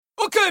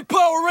Okay,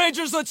 Power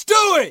Rangers, let's do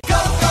it! Go,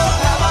 go,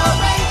 Power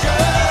Rangers!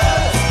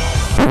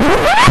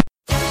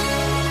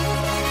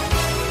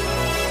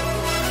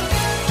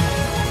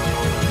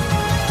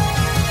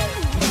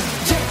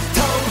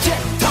 Jetto,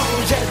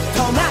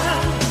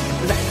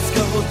 let's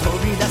go, 飛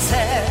び出せ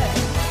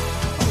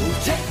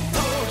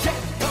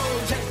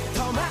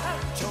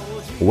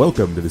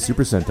Welcome to the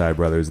Super Sentai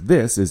Brothers.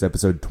 This is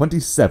episode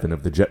 27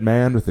 of the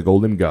Jetman with the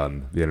Golden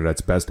Gun, the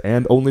internet's best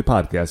and only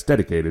podcast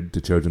dedicated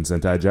to Chojin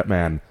Sentai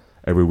Jetman.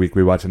 Every week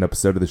we watch an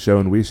episode of the show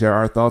and we share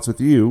our thoughts with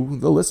you,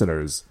 the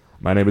listeners.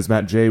 My name is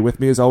Matt J. With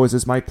me as always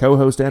is my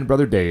co-host and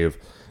brother Dave.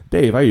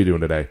 Dave, how are you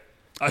doing today?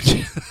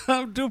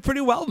 I'm doing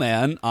pretty well,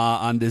 man,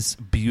 on this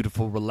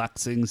beautiful,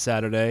 relaxing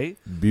Saturday.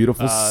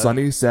 Beautiful,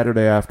 sunny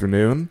Saturday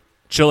afternoon.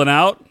 Chilling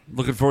out.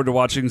 Looking forward to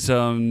watching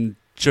some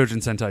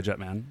Chojin Sentai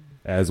Jetman.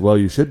 As well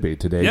you should be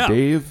today, yeah.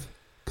 Dave.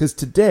 Because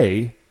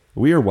today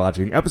we are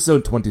watching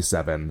episode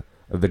 27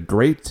 of The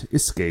Great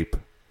Escape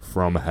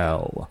from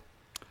Hell.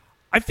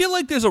 I feel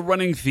like there's a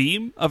running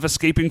theme of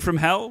escaping from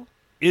hell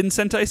in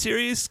Sentai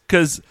series,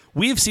 because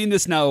we've seen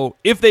this now,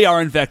 if they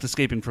are in fact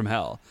escaping from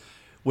hell,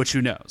 which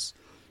who knows.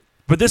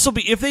 But this will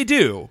be, if they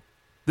do,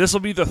 this will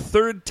be the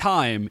third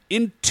time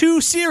in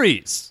 2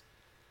 series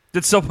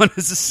that someone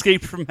has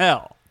escaped from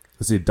hell.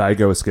 Let's see,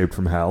 Daigo escaped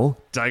from hell.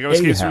 Daigo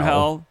escapes from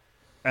hell.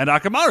 And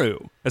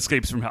Akamaru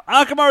escapes from hell.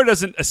 Akamaru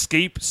doesn't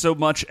escape so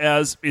much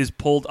as is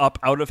pulled up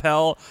out of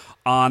hell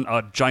on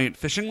a giant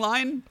fishing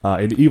line.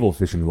 An evil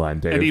fishing line,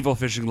 Dave. An evil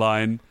fishing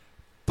line.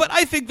 But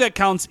I think that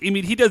counts. I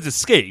mean, he does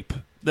escape.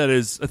 That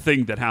is a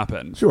thing that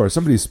happened. Sure,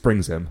 somebody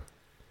springs him.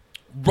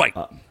 Right.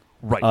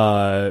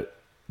 Right.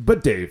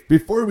 But Dave,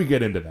 before we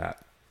get into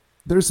that,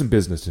 there's some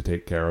business to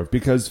take care of.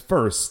 Because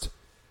first,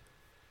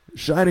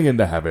 Shining in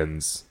the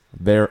Heavens,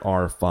 there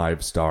are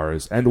 5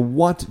 stars. And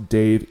what,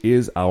 Dave,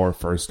 is our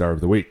first star of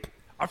the week?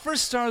 Our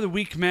first star of the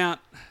week, Matt,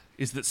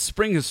 is that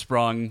spring has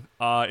sprung.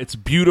 It's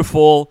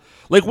beautiful.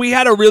 Like, we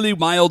had a really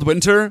mild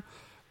winter,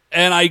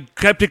 and I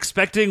kept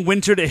expecting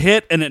winter to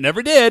hit, and it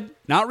never did.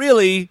 Not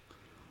really.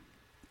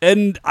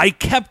 And I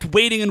kept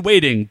waiting and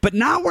waiting. But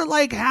now we're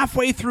like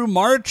halfway through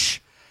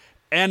March,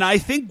 and I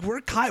think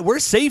we're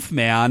safe,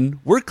 man.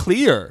 We're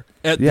clear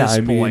at this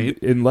point. Mean,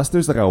 unless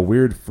there's like a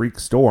weird freak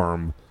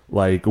storm,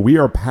 like we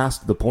are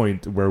past the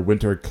point where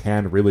winter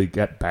can really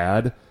get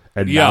bad.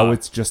 And now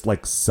it's just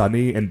like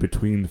sunny and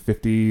between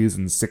 50s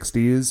and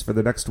 60s for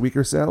the next week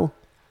or so.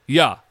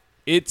 Yeah.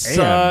 It's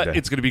going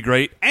to be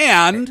great.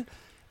 And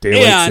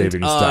Daylight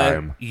savings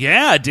time.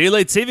 Yeah,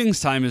 daylight savings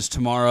time is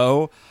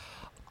tomorrow.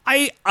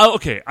 I'm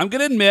going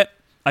to admit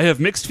I have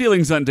mixed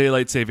feelings on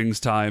daylight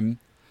savings time.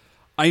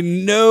 I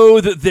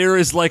know that there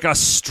is like a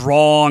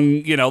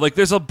strong, like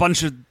there's a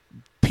bunch of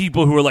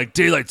people who are like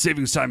daylight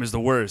savings time is the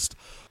worst.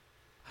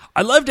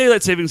 I love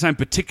daylight savings time,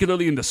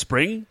 particularly in the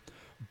spring,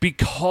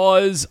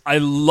 because I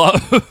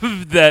love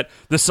that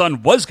the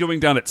sun was going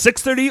down at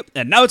 6:30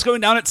 and now it's going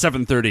down at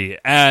 7:30.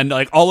 And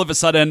like all of a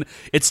sudden,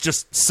 it's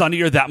just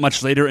sunnier that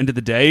much later into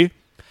the day.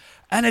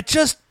 And it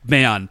just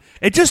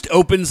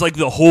opens like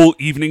the whole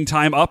evening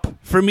time up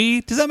for me.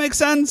 Does that make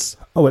sense?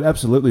 Oh, it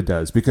absolutely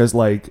does. Because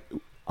like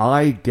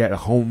I get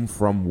home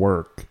from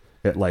work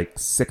at like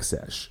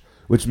 6-ish,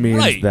 which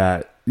means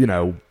that,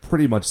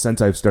 pretty much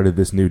since I've started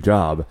this new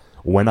job,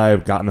 when I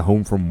have gotten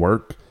home from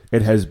work,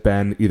 it has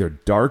been either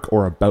dark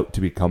or about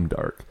to become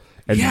dark.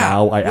 And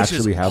now I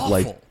actually have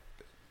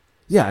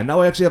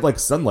now I actually have like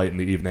sunlight in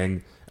the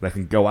evening, and I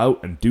can go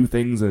out and do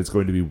things, and it's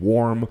going to be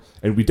warm,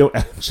 and we don't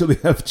actually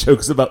have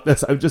jokes about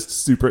this. I'm just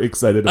super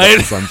excited about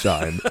the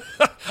sunshine.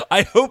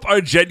 I hope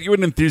our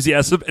genuine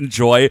enthusiasm and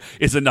joy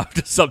is enough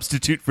to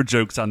substitute for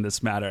jokes on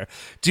this matter.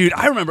 Dude,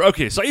 I remember,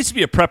 so I used to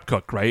be a prep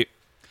cook, right?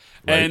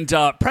 And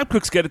prep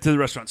cooks get it to the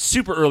restaurant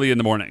super early in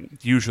the morning,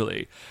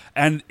 usually.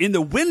 And in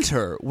the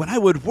winter, when I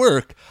would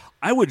work,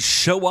 I would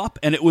show up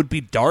and it would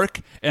be dark,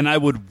 and I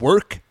would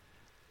work,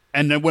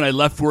 and then when I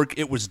left work,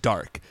 it was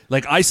dark.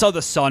 Like, I saw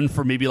the sun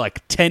for maybe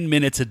like 10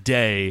 minutes a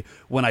day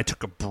when I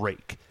took a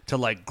break to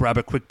like grab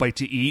a quick bite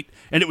to eat.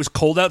 And it was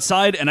cold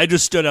outside, and I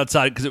just stood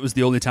outside because it was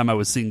the only time I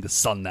was seeing the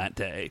sun that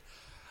day.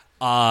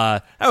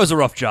 That was a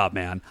rough job,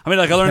 man. I mean,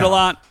 like, I learned a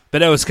lot,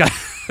 but it was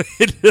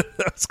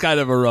kind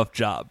of a rough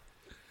job.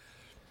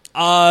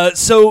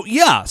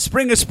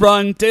 Spring has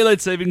sprung, daylight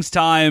savings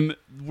time,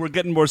 we're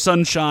getting more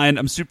sunshine,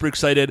 I'm super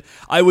excited.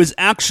 I was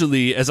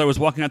actually, as I was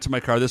walking out to my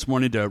car this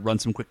morning to run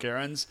some quick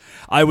errands,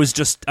 I was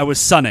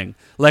sunning.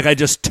 Like, I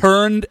just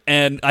turned,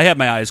 and I had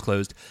my eyes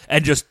closed,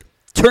 and just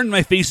turned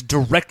my face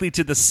directly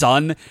to the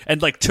sun,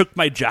 and like took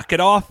my jacket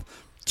off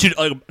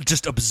to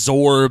just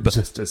absorb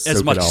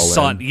as much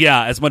sun,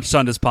 as much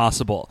sun as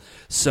possible.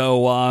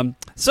 So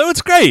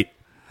it's great.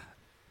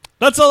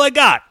 That's all I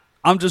got.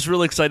 I'm just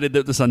really excited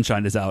that the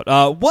sunshine is out.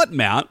 What,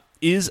 Matt,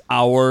 is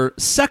our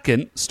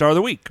second star of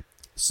the week?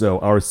 So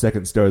our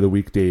second star of the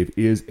week, Dave,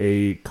 is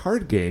a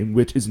card game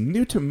which is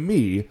new to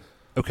me.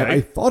 Okay.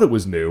 I thought it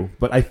was new,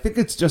 but I think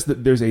it's just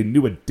that there's a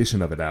new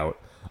edition of it out.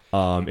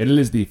 And it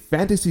is the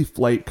Fantasy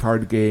Flight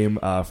card game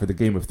for the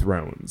Game of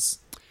Thrones.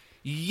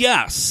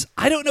 Yes.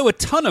 I don't know a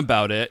ton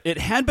about it. It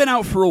had been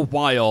out for a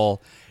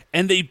while,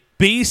 and they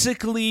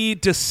basically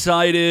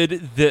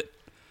decided that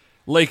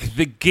like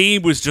the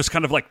game was just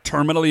kind of like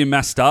terminally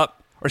messed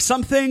up or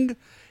something,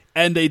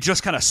 and they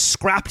just kind of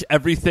scrapped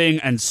everything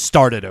and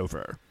started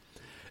over.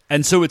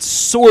 And so it's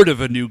sort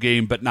of a new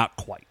game, but not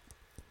quite.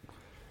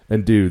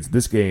 And dudes,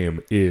 this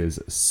game is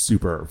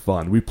super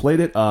fun. We played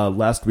it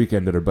last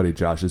weekend at our buddy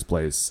Josh's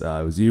place.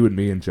 It was you and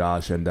me and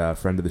Josh and a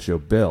friend of the show,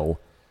 Bill.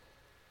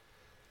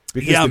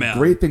 Because the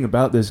great thing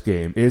about this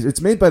game is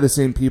it's made by the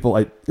same people.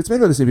 It's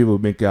made by the same people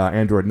who make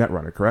Android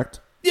Netrunner, correct?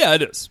 Yeah,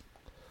 it is.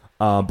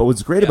 But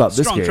what's great about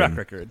this game track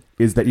record.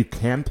 Is that you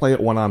can play it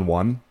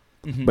one-on-one,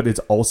 but it's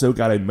also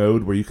got a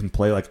mode where you can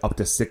play like up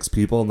to 6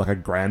 people in like a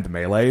grand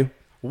melee.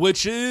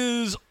 Which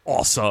is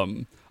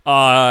awesome. So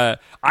I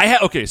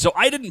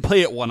didn't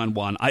play it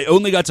one-on-one. I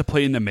only got to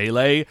play in the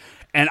melee,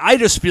 and I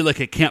just feel like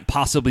it can't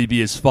possibly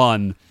be as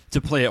fun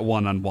to play it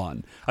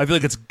one-on-one. I feel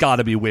like it's got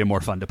to be way more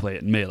fun to play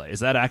it in melee.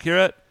 Is that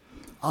accurate?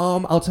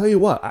 I'll tell you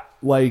what.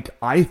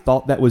 I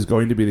thought that was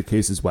going to be the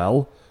case as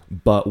well,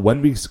 but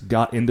when we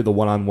got into the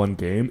one-on-one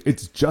game,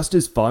 it's just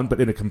as fun, but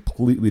in a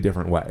completely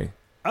different way.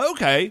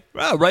 Okay,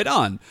 right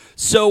on.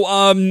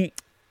 So,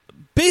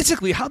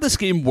 basically, how this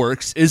game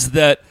works is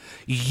that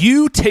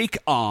you take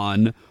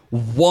on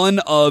one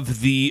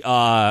of the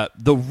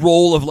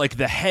role of like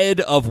the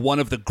head of one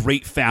of the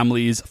great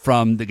families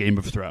from the Game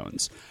of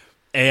Thrones,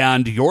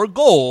 and your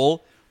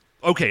goal.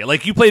 Okay,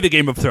 like you play the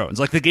Game of Thrones.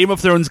 Like the Game of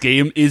Thrones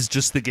game is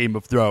just the Game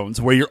of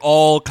Thrones, where you're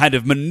all kind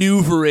of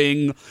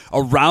maneuvering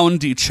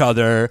around each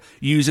other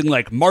using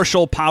like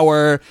martial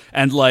power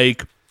and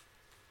like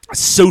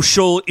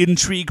social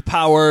intrigue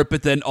power,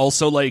 but then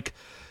also like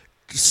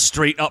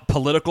straight up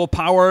political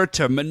power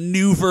to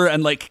maneuver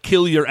and like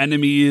kill your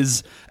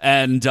enemies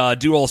and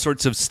do all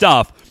sorts of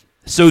stuff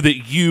so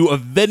that you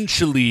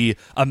eventually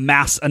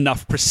amass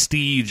enough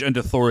prestige and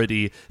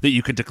authority that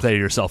you can declare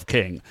yourself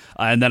king.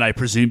 And then I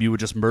presume you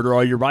would just murder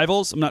all your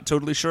rivals. I'm not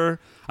totally sure.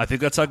 I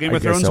think that's how Game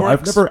of Thrones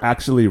works. I've never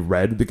actually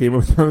read the Game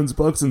of Thrones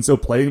books, and so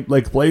playing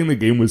the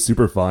game was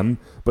super fun,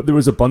 but there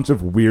was a bunch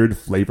of weird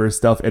flavor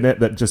stuff in it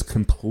that just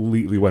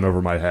completely went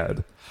over my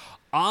head.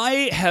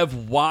 I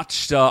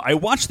watched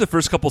the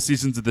first couple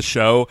seasons of the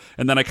show,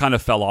 and then I kind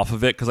of fell off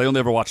of it because I only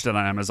ever watched it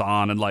on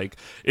Amazon, and like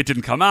it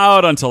didn't come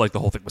out until like the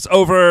whole thing was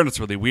over, and it's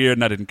really weird,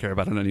 and I didn't care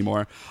about it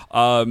anymore.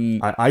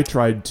 I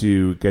tried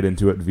to get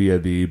into it via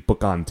the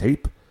book on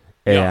tape,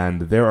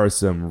 and there are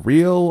some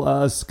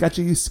real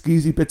sketchy,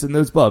 skeezy bits in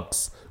those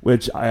books,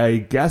 which I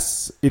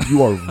guess if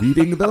you are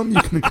reading them,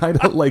 you can kind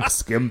of like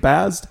skim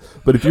past,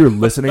 but if you're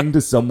listening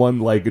to someone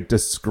like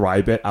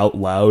describe it out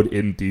loud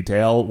in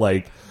detail,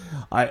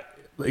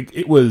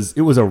 it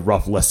was a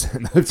rough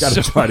listen. I've got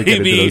to try to get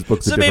into those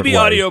books. So maybe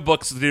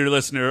audiobooks, dear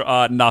listener,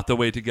 not the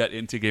way to get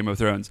into Game of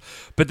Thrones.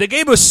 But the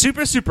game was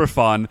super, super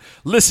fun.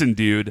 Listen,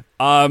 dude,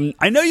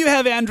 I know you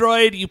have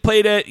Android. You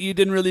played it. You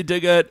didn't really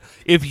dig it.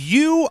 If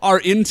you are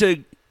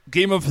into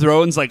Game of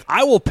Thrones, like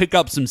I will pick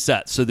up some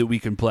sets so that we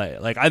can play.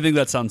 Like I think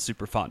that sounds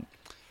super fun.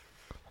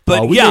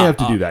 But we may have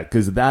to do that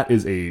because that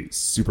is a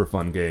super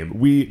fun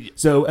game.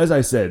 So as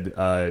I said,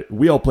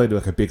 we all played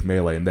like a big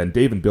melee, and then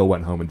Dave and Bill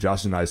went home, and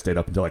Josh and I stayed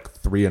up until like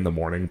 3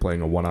 a.m.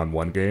 playing a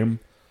one-on-one game.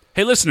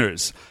 Hey,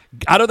 listeners,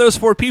 out of those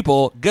 4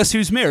 people, guess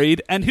who's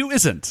married and who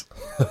isn't?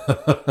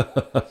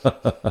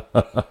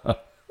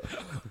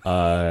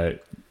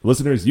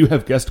 Listeners, you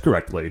have guessed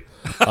correctly.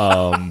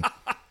 So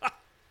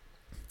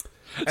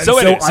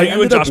I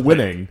ended up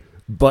winning.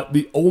 But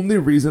the only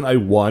reason I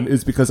won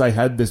is because I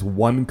had this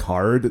one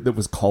card that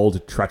was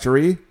called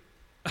Treachery.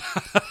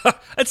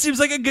 That seems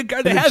like a good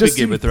card to have in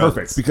Game of Thrones.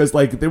 Perfect, because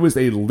like there was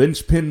a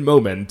linchpin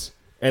moment,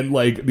 and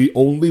like the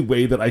only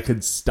way that I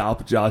could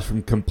stop Josh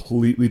from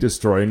completely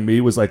destroying me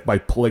was like by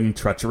pulling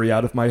Treachery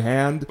out of my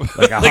hand,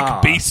 like,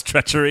 like base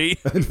Treachery.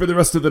 And for the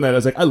rest of the night, I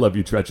was like, "I love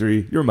you,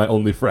 Treachery. You're my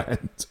only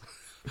friend."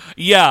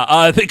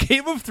 Yeah, the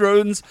Game of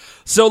Thrones.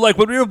 So, like,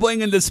 when we were playing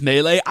in this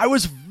melee, I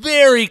was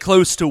very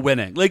close to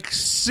winning, like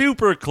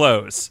super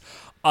close.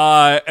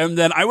 And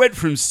then I went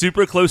from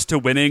super close to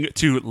winning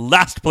to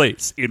last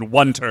place in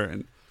one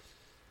turn.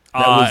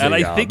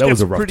 That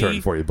was a rough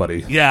turn for you,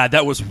 buddy. Yeah,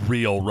 that was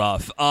real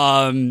rough.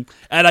 And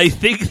I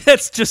think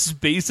that's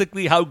just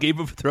basically how Game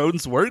of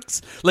Thrones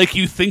works. Like,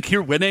 you think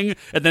you're winning,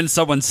 and then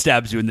someone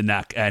stabs you in the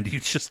neck, and you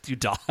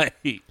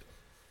die.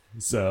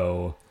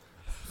 So,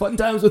 fun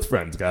times with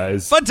friends,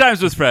 guys. Fun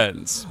times with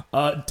friends.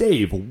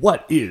 Dave,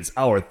 what is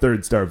our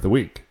third star of the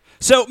week?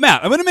 So,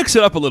 Matt, I'm going to mix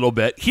it up a little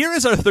bit. Here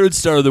is our third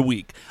star of the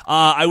week.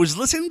 I was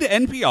listening to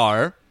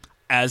NPR,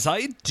 as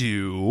I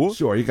do.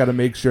 Sure, you got to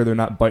make sure they're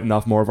not biting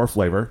off more of our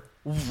flavor.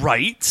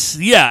 Right.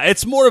 Yeah,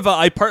 it's more of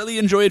I partly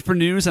enjoy it for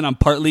news, and I'm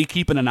partly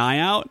keeping an eye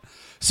out.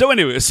 So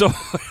anyway,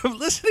 I'm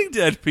listening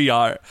to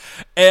NPR,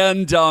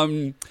 and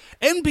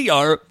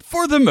NPR,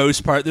 for the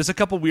most part, there's a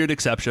couple weird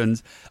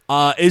exceptions,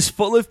 is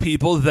full of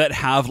people that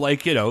have,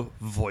 like,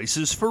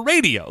 voices for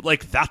radio.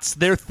 Like, that's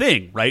their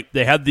thing, right?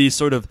 They have these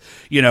sort of,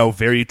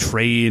 very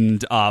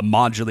trained,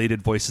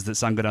 modulated voices that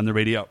sound good on the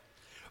radio.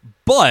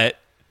 But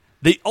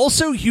they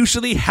also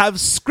usually have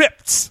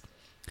scripts.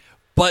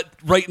 But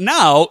right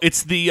now,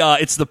 it's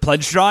the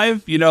pledge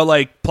drive. You know,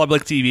 like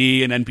public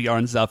TV and NPR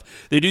and stuff.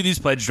 They do these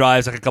pledge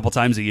drives like a couple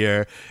times a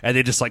year, and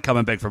they just like come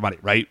and beg for money,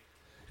 right?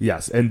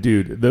 Yes, and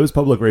dude, those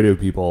public radio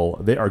people,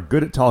 they are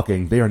good at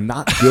talking. They are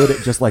not good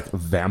at just like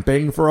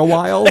vamping for a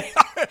while.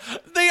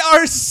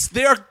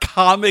 They are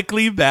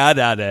comically bad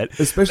at it,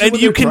 especially and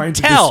when they're trying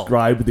to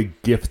describe the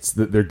gifts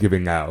that they're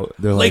giving out.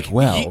 They're like,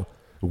 well,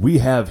 we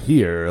have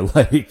here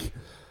like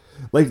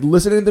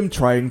listening to them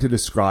trying to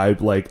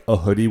describe like a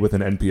hoodie with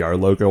an NPR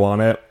logo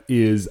on it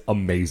is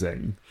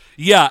amazing.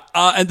 Yeah,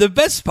 and the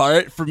best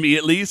part, for me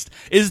at least,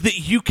 is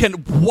that you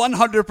can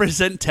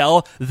 100%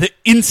 tell the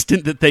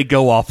instant that they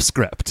go off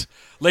script.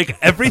 Like,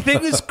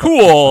 everything is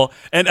cool,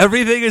 and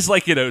everything is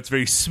like, you know, it's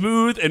very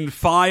smooth and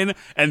fine,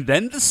 and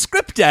then the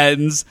script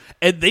ends,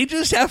 and they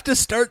just have to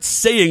start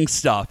saying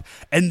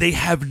stuff, and they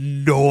have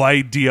no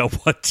idea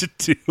what to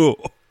do.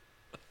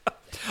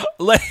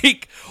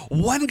 Like,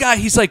 one guy,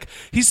 he's like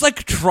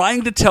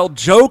trying to tell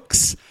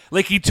jokes.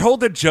 Like, he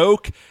told a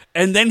joke,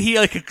 and then he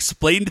like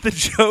explained the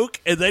joke,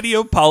 and then he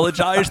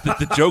apologized that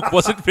the joke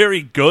wasn't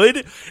very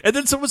good. And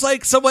then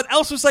someone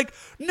else was like,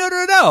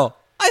 no,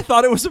 I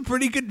thought it was a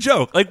pretty good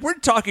joke. Like, we're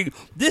talking,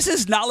 this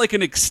is not like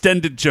an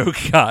extended joke,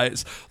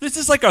 guys. This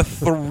is like a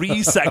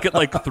 3-second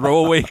like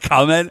throwaway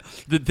comment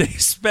that they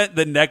spent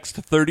the next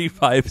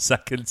 35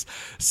 seconds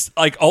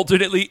like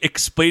alternately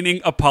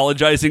explaining,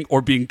 apologizing,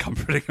 or being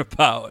comforting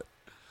about.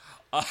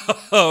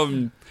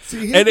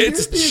 See, and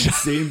it's the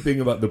insane thing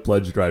about the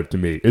pledge drive to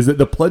me is that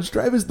the pledge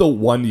drive is the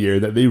one year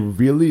that they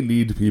really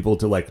need people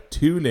to like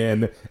tune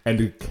in and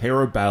to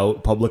care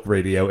about public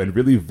radio and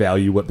really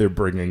value what they're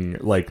bringing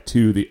like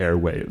to the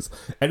airwaves.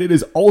 And it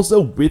is also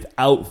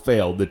without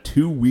fail the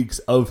 2 weeks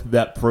of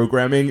that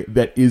programming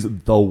that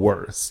is the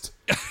worst.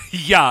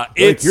 Yeah,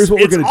 like, here's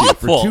what we're going to do.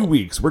 Awful. For 2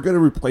 weeks, we're going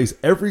to replace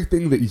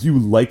everything that you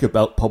like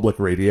about public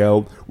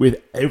radio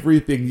with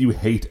everything you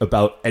hate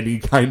about any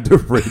kind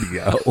of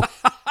radio.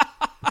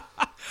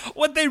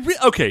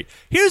 Okay,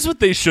 here's what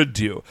they should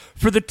do.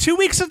 For the 2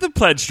 weeks of the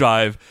pledge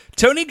drive,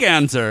 Tony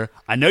Ganser,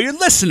 I know you're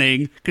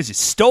listening because you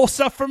stole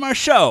stuff from our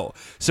show.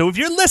 So if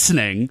you're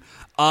listening,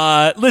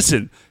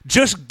 listen,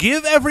 just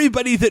give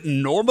everybody that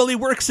normally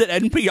works at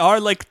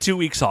NPR like 2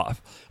 weeks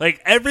off. Like,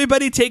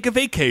 everybody take a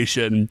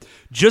vacation,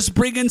 just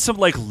bring in some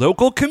like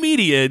local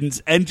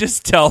comedians and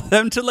just tell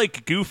them to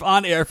like goof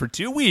on air for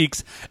 2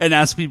 weeks and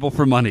ask people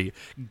for money.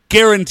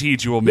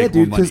 Guaranteed you will make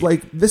more money. Because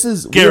like this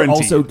is, we're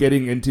also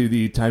getting into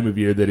the time of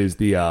year that is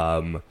the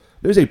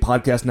there's a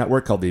podcast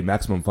network called the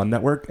Maximum Fun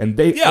Network, and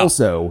they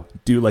also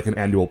do like an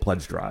annual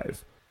pledge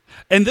drive.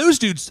 And those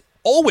dudes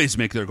always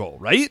make their goal,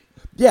 right?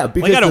 Yeah,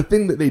 because the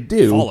thing that they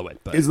do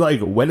is like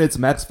when it's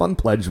Max Fun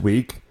Pledge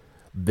Week,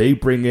 they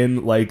bring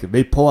in like,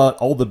 they pull out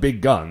all the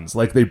big guns.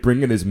 Like, they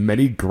bring in as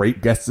many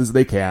great guests as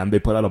they can. They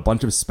put out a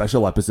bunch of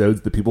special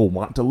episodes that people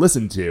want to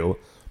listen to,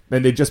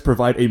 and they just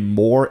provide a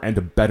more and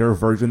a better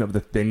version of the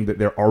thing that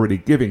they're already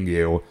giving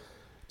you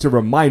to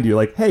remind you,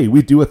 like, hey,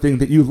 we do a thing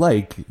that you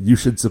like, you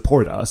should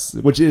support us,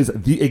 which is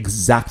the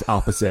exact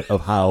opposite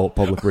of how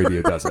public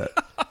radio does it.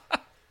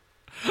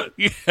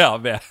 Yeah,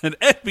 man.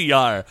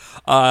 NPR.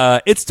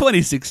 It's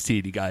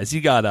 2016, you guys.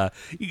 You gotta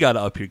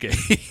up your game.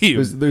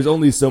 There's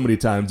only so many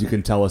times you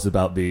can tell us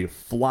about the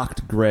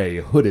flocked gray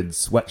hooded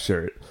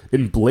sweatshirt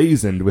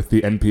emblazoned with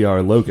the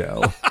NPR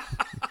logo.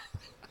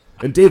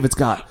 And Dave, it's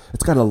got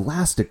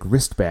elastic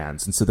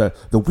wristbands, and so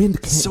the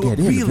wind can't get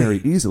in very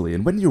easily.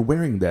 And when you're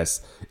wearing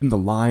this in the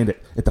line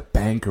at the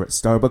bank or at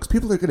Starbucks,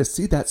 people are going to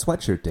see that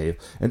sweatshirt, Dave,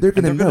 and they're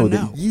going to know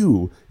that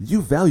you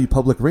value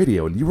public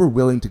radio and you were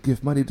willing to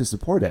give money to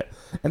support it.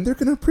 And they're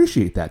going to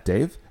appreciate that,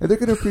 Dave, and they're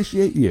going to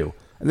appreciate you.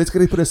 And it's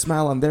going to put a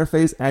smile on their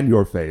face and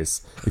your face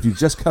if you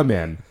just come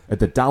in at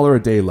the $1 a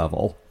day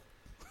level.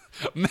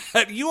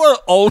 Matt, you are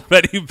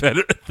already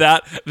better at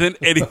that than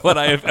anyone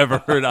I have ever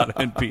heard on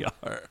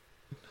NPR.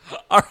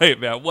 All right,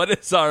 man.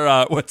 What's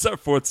our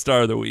fourth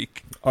star of the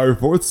week? Our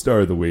fourth star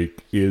of the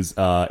week is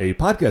a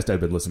podcast I've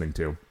been listening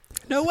to.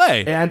 No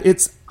way. And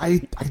it's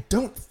I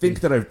don't think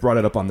that I've brought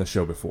it up on the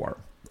show before.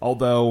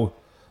 Although,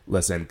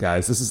 listen,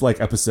 guys, this is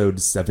like episode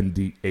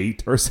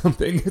 78 or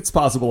something. It's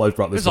possible I've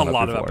brought this up before.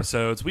 There's a lot of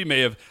episodes. We may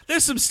have.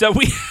 There's some stuff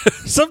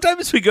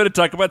sometimes we go to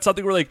talk about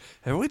something, we're like,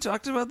 have we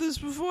talked about this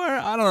before?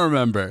 I don't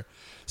remember.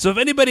 So if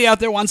anybody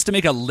out there wants to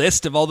make a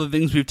list of all the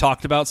things we've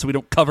talked about so we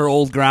don't cover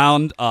old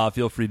ground,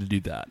 feel free to do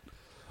that.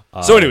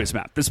 So anyways,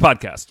 Matt, this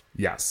podcast.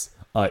 Yes.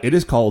 It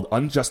is called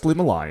Unjustly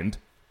Maligned.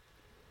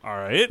 All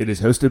right. It is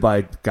hosted by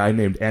a guy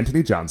named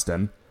Anthony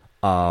Johnston,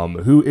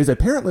 who is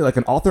apparently like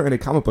an author and a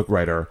comic book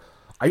writer.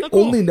 I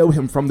only know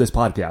him from this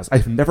podcast.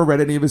 I've never read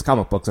any of his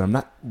comic books, and I'm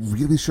not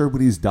really sure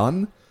what he's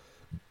done.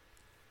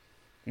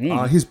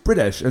 He's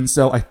British, and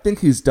so I think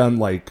he's done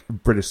like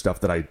British stuff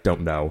that I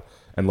don't know,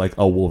 and like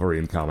a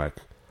Wolverine comic.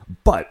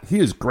 But he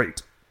is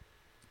great.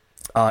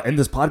 And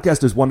this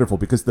podcast is wonderful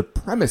because the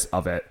premise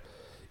of it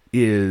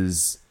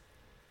is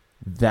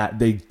that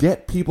they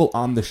get people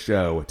on the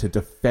show to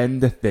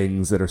defend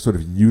things that are sort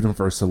of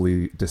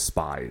universally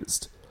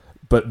despised,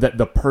 but that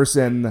the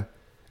person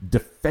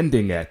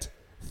defending it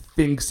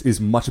thinks is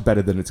much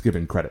better than it's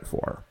given credit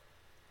for.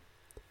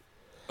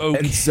 Okay.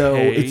 And so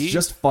it's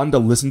just fun to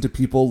listen to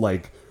people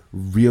like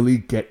really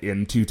get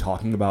into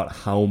talking about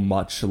how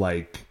much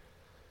like,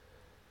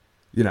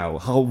 you know,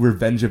 how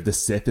Revenge of the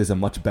Sith is a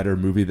much better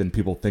movie than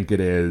people think it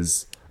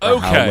is. Or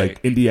how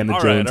like Indiana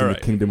Jones and the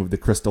Kingdom of the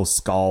Crystal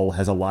Skull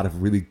has a lot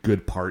of really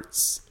good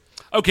parts.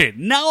 Okay,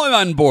 now I'm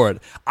on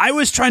board. I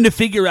was trying to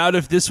figure out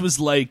if this was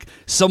like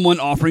someone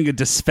offering a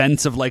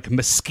dispense of like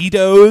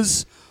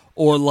mosquitoes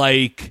or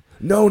like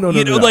No.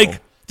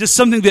 like just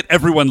something that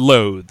everyone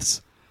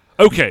loathes.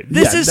 Okay,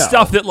 this is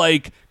stuff that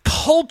like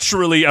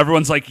culturally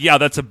everyone's like, yeah,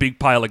 that's a big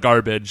pile of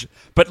garbage.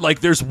 But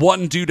like there's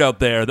one dude out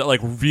there that like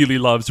really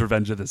loves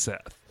Revenge of the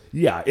Sith.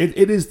 Yeah,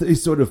 it is a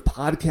sort of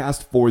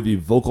podcast for the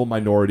vocal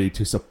minority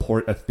to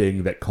support a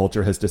thing that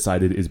culture has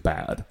decided is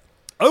bad.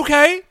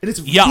 Okay. And it's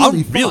I'm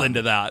really real fun.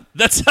 into that.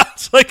 That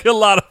sounds like a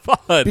lot of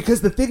fun.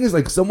 Because the thing is,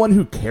 like, someone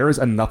who cares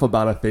enough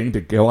about a thing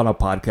to go on a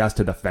podcast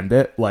to defend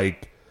it,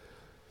 like,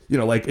 you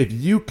know, like, if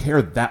you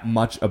care that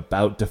much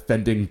about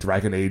defending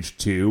Dragon Age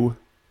 2,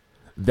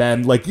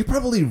 then, like, you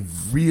probably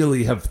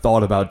really have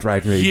thought about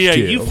Dragon Age 2. Yeah,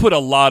 you put a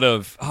lot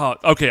of...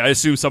 okay, I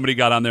assume somebody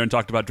got on there and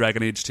talked about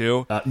Dragon Age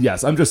 2.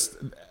 Yes, I'm just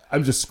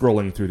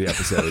scrolling through the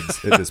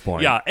episodes at this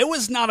point. Yeah, it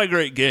was not a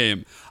great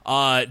game.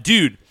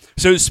 Dude,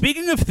 so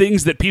speaking of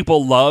things that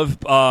people love,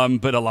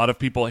 but a lot of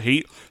people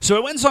hate, so I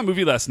went and saw a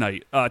movie last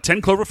night,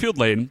 10 Cloverfield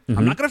Lane.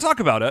 I'm not going to talk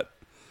about it.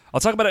 I'll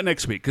talk about it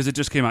next week because it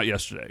just came out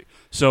yesterday.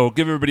 So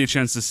give everybody a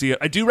chance to see it.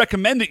 I do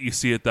recommend that you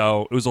see it,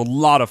 though. It was a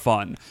lot of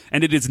fun.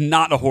 And it is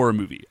not a horror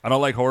movie. I don't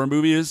like horror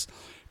movies,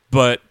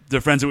 but the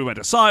friends that we went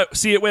to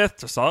see it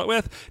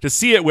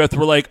with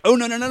were like, oh,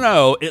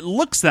 no. It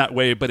looks that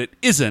way, but it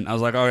isn't. I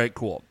was like, all right,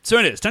 cool. So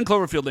it is. 10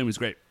 Cloverfield Lane was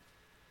great.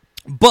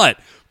 But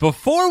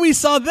before we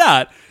saw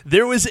that,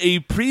 there was a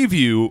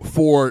preview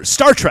for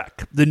Star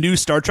Trek, the new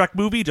Star Trek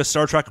movie, just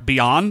Star Trek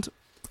Beyond.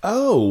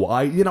 Oh,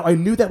 I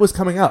knew that was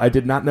coming out. I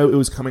did not know it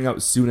was coming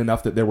out soon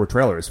enough that there were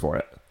trailers for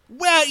it.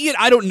 Well,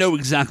 I don't know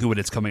exactly when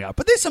it's coming out,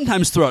 but they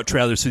sometimes throw out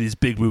trailers for these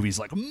big movies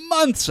like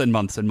months and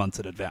months and months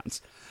in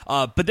advance.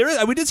 But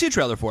we did see a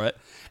trailer for it.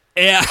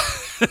 And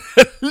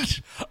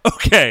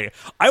okay,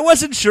 I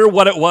wasn't sure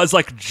what it was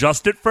like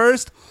just at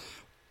first,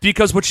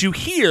 because what you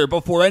hear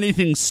before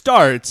anything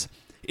starts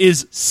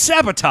is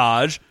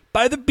Sabotage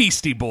by the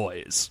Beastie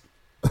Boys.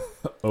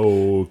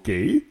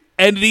 Okay.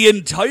 And the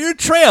entire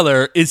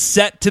trailer is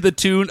set to the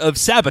tune of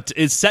Sabotage.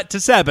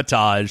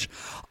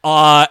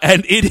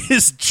 And it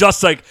is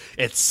just like,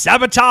 it's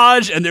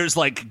sabotage, and there's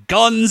like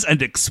guns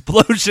and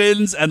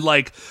explosions, and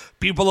like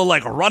people are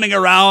like running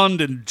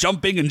around and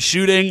jumping and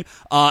shooting.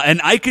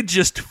 And I could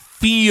just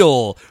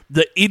feel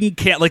the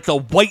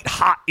white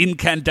hot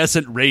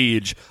incandescent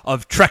rage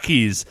of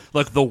Trekkies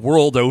like the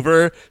world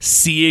over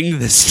seeing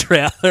this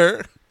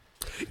trailer.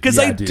 Because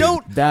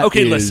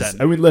listen.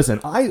 I mean,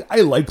 listen, I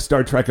like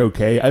Star Trek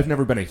okay. I've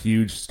never been a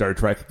huge Star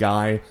Trek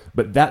guy,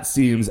 but that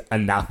seems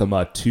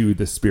anathema to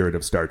the spirit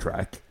of Star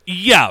Trek.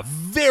 Yeah,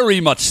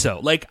 very much so.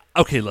 Like,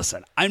 okay,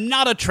 listen, I'm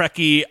not a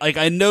Trekkie. Like,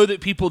 I know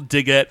that people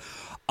dig it.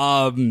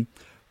 I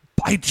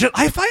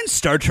find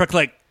Star Trek,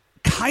 like,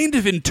 kind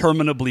of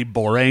interminably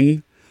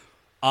boring.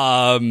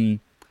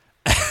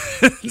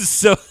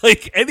 So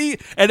like any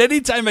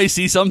time I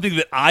see something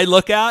that I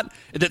look at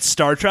that's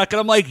Star Trek and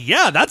I'm like,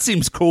 yeah, that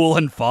seems cool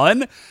and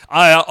fun.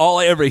 All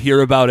I ever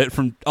hear is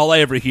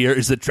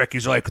that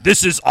Trekkies are like,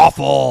 this is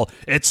awful,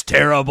 it's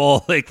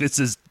terrible, like this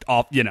is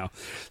off,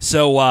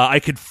 So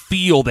I could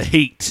feel the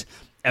hate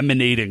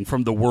emanating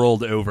from the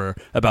world over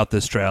about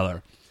this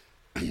trailer.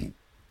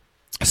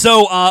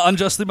 So,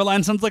 Unjustly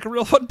Maligned sounds like a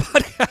real fun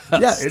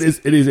podcast. Yeah,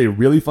 it is a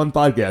really fun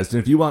podcast. And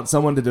if you want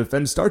someone to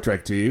defend Star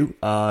Trek to you,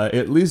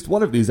 at least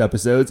one of these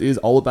episodes is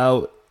all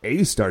about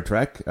a Star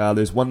Trek.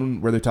 There's one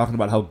where they're talking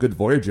about how good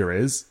Voyager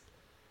is.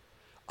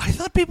 I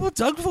thought people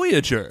dug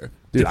Voyager.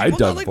 Dude, I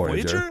dug like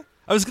Voyager.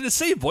 I was going to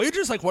say,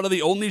 Voyager's like one of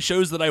the only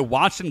shows that I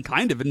watched and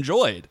kind of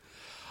enjoyed.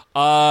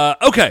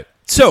 Okay,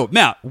 so,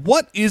 Matt,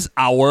 what is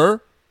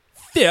our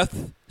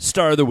 5th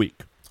Star of the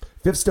Week?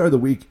 5th Star of the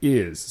Week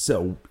is,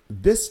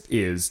 this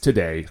is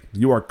today,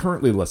 you are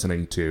currently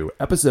listening to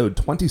episode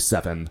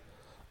 27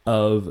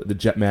 of The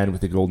Jetman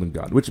with the Golden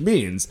Gun, which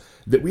means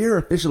that we are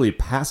officially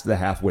past the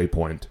halfway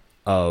point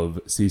of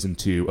Season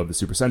 2 of the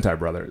Super Sentai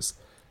Brothers.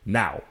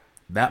 Now,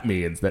 that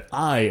means that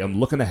I am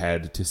looking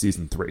ahead to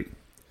Season 3.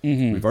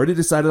 Mm-hmm. We've already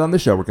decided on the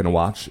show we're going to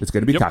watch. It's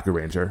going to be Kaku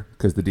Ranger,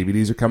 because the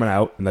DVDs are coming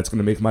out, and that's going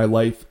to make my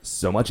life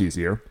so much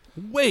easier.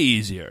 Way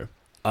easier.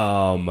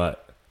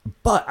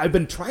 But I've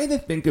been trying to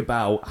think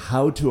about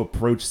how to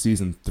approach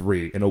Season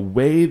 3 in a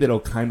way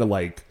that'll kind of,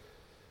 like,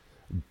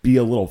 be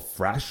a little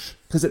fresh.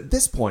 Because at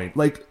this point,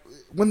 like,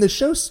 when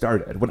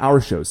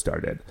our show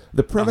started,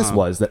 the premise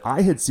was that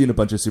I had seen a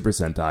bunch of Super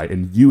Sentai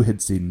and you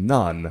had seen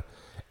none.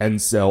 And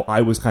so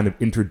I was kind of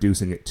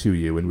introducing it to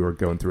you and we were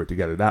going through it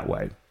together that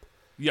way.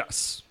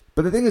 Yes.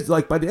 But the thing is,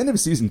 like, by the end of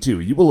Season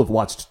 2, you will have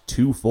watched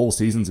 2 full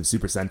seasons of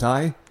Super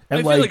Sentai. And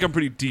I feel like I'm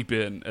pretty deep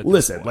in at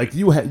this point. Like,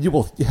 you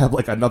will have,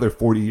 like, another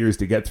 40 years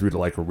to get through to,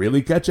 like,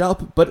 really catch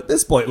up. But at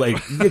this point, like,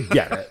 you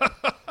get it.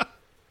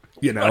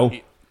 you know?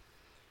 Right.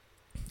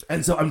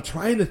 And so I'm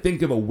trying to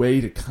think of a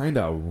way to kind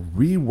of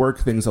rework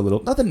things a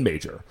little. Nothing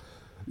major.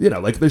 You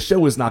know, like the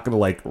show is not going to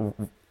like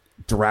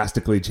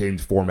drastically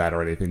change format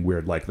or anything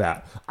weird like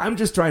that. I'm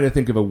just trying to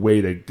think of a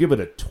way to give it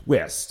a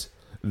twist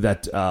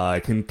that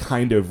can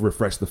kind of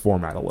refresh the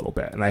format a little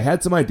bit. And I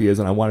had some ideas,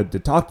 and I wanted to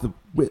talk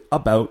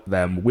about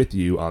them with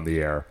you on the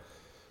air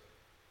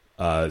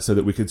so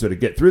that we could sort of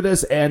get through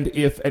this. And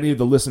if any of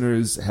the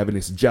listeners have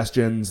any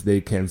suggestions,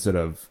 they can sort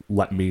of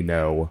let me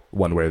know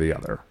one way or the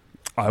other.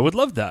 I would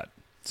love that.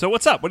 So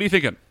what's up? What are you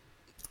thinking?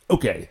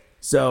 Okay,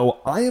 so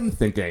I am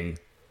thinking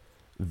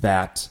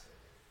that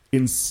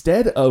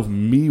instead of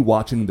me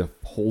watching the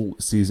whole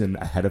season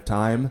ahead of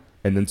time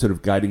and then sort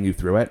of guiding you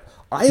through it,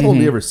 I have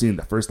only ever seen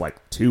the first,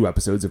 like, 2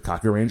 episodes of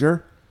Kaku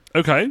Ranger.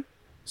 Okay.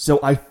 So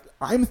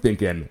I'm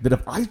thinking that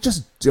if I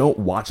just don't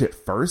watch it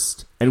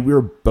first and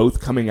we're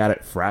both coming at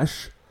it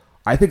fresh,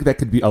 I think that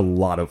could be a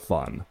lot of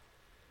fun.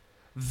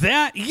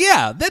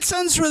 That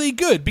sounds really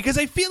good, because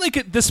I feel like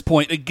at this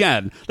point,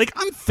 again, like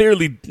I'm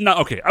fairly,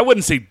 I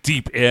wouldn't say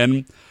deep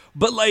in,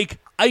 but like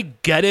I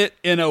get it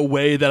in a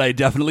way that I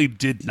definitely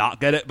did not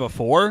get it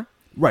before.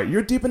 Right,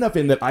 you're deep enough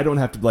in that I don't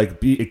have to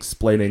like be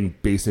explaining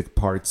basic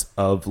parts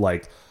of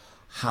like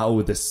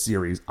how the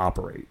series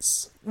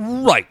operates.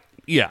 Right,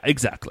 yeah,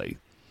 exactly.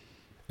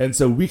 And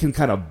so we can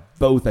kind of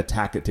both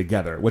attack it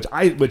together, which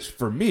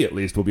for me at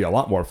least will be a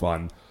lot more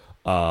fun.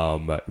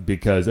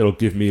 Because it'll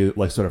give me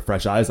like sort of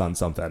fresh eyes on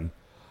something.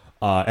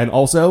 And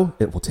also,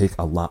 it will take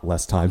a lot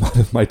less time out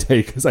of my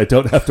day because I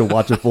don't have to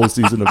watch a full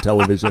season of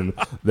television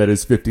that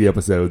is 50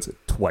 episodes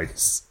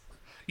twice.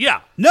 Yeah,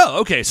 no,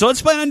 okay, so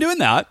let's plan on doing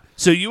that.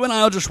 So you and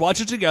I will just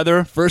watch it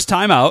together, first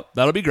time out.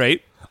 That'll be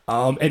great.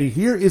 And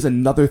here is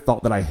another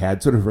thought that I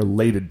had sort of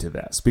related to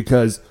this,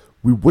 because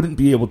we wouldn't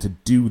be able to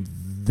do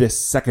this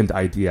second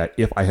idea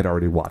if I had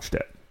already watched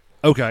it.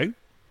 Okay.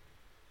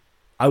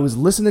 I was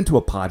listening to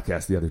a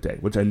podcast the other day,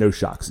 which I know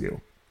shocks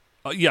you.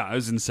 Yeah, I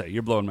was going to say,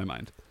 you're blowing my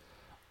mind.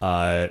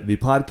 The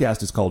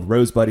podcast is called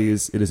Rose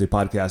Buddies. It is a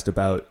podcast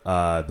about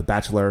The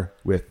Bachelor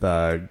with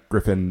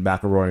Griffin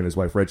McElroy and his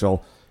wife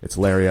Rachel. It's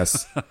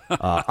hilarious.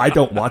 I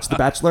don't watch The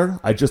Bachelor.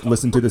 I just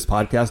listen to this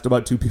podcast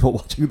about 2 people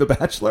watching The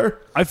Bachelor.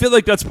 I feel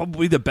like that's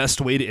probably the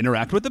best way to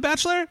interact with The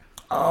Bachelor.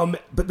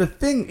 But the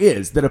thing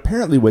is that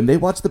apparently when they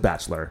watch The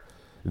Bachelor,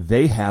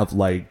 they have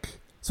like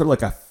sort of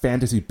like a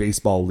fantasy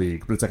baseball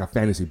league, but it's like a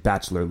fantasy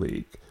bachelor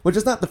league, which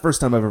is not the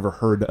first time I've ever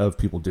heard of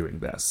people doing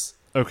this.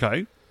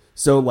 Okay.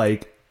 So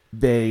like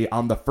they,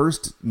 on the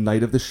first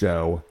night of the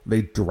show,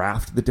 they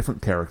draft the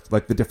different characters,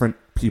 like the different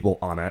people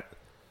on it.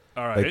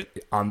 All right.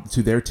 Like,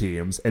 to their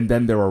teams. And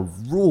then there are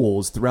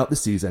rules throughout the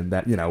season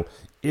that, you know,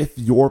 if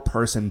your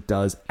person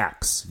does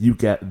X, you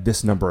get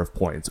this number of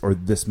points or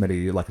this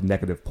many like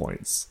negative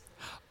points.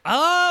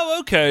 Oh,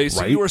 okay.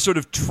 So right? you were sort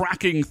of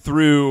tracking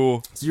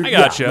through. So I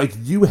gotcha. Yeah, like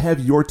you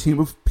have your team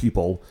of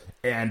people,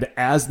 and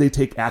as they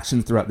take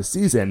actions throughout the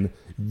season,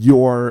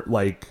 your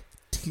like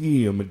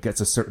team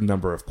gets a certain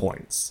number of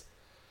points.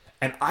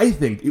 And I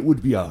think it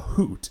would be a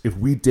hoot if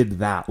we did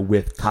that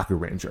with Kaku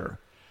Ranger.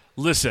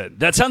 Listen,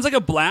 that sounds like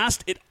a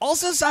blast. It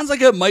also sounds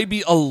like it might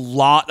be a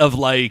lot of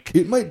like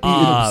it might be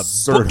an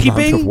absurd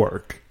bookkeeping amount of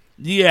work.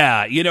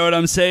 Yeah, you know what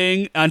I'm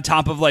saying? On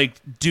top of like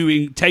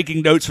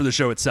taking notes for the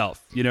show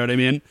itself. You know what I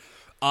mean?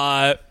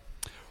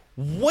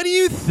 What do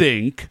you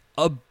think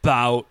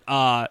about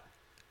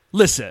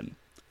listen,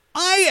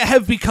 I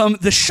have become,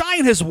 the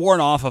shine has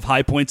worn off of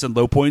high points and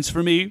low points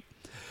for me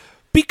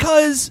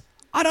because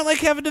I don't like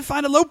having to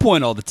find a low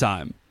point all the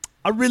time.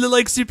 I really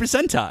like Super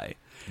Sentai.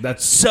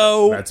 That's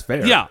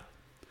fair. Yeah.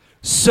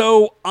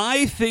 So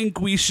I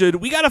think we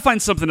got to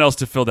find something else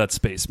to fill that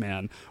space,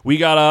 man. We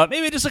got to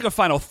maybe just like a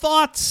final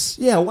thoughts.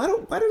 Yeah, why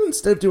don't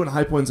instead of doing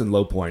high points and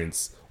low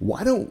points,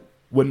 why don't,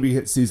 when we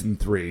hit season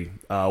 3,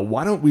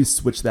 why don't we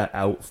switch that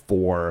out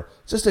for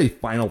just a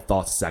final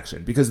thoughts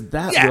section? Because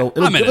it'll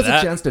give us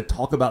a chance to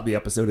talk about the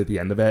episode at the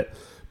end of it,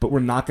 but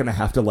we're not going to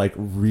have to like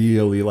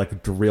really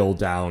like drill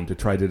down to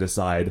try to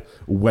decide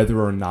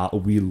whether or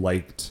not we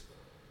liked,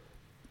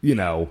 you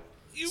know,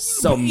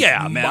 some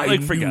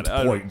like forget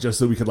it. point just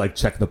so we could like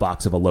check the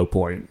box of a low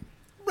point.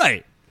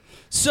 Right.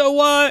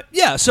 So,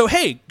 so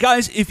hey,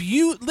 guys, if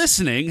you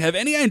listening have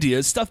any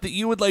ideas, stuff that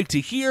you would like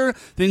to hear,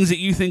 things that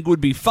you think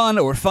would be fun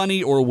or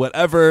funny or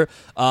whatever,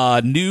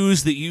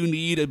 news that you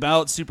need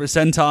about Super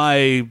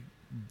Sentai,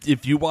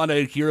 if you want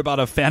to hear about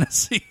a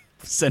fantasy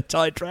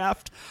Sentai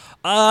draft,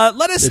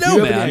 let us know,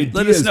 man.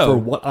 Let us know. For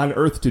what on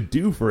earth to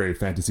do for a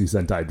fantasy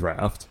Sentai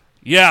draft.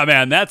 Yeah,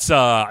 man, that's,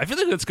 I feel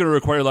like that's going to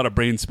require a lot of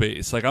brain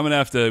space. Like, we'd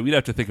have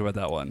to think about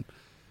that one.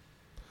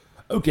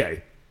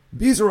 Okay.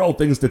 These are all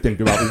things to think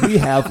about. We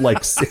have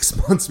like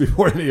 6 months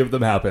before any of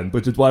them happen,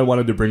 which is why I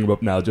wanted to bring them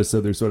up now, just so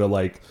they're sort of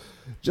like,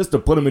 just to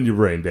put them in your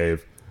brain,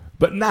 Dave.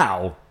 But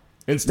now,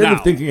 instead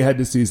of thinking ahead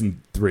to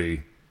season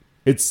 3,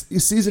 it's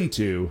season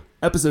 2,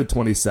 episode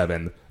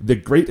 27, The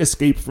Great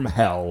Escape from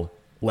Hell.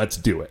 Let's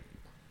do it.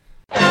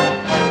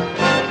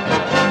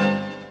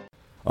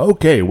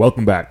 Okay,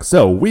 welcome back.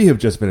 So, we have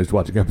just finished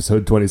watching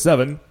episode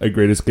 27, A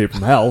Great Escape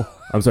from Hell.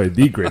 I'm sorry,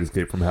 The Great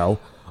Escape from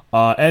Hell.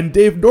 And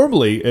Dave,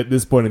 normally at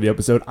this point in the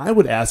episode, I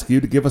would ask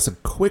you to give us a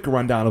quick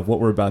rundown of what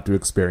we're about to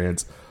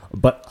experience.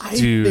 But I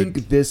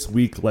think this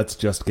week, let's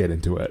just get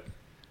into it.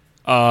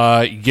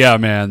 Yeah,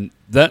 man.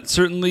 That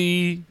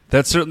certainly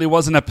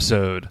was an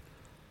episode.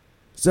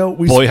 So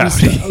we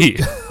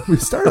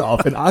start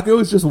off, and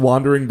Akko is just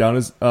wandering down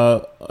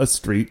a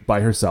street by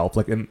herself.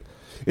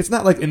 It's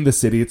not like in the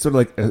city. It's sort of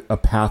like a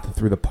path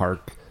through the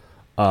park.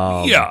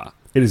 Yeah.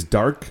 It is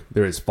dark.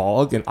 There is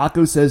fog, and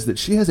Akko says that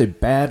she has a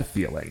bad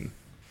feeling.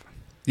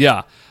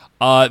 Yeah.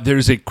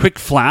 There's a quick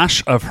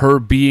flash of her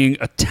being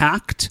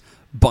attacked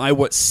by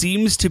what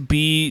seems to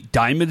be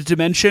Diamond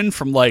Dimension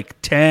from like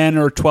 10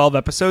 or 12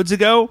 episodes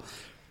ago.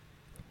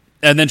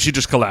 And then she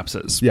just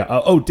collapses.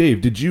 Yeah.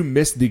 Dave, did you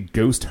miss the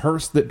ghost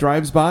hearse that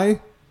drives by?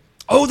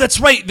 Oh,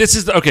 that's right.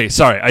 Okay,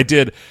 sorry.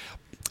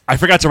 I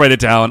forgot to write it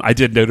down. I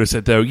did notice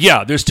it, though.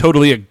 Yeah, there's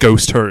totally a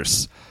ghost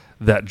hearse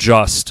that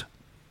just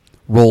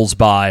rolls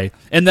by.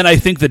 And then I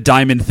think the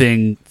diamond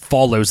thing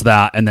follows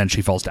that, and then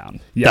she falls down.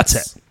 Yes.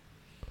 That's it.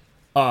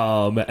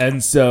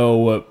 And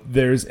so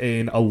there's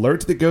an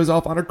alert that goes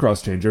off on her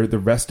cross changer. The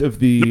rest of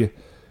the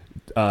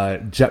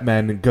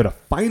jetmen go to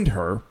find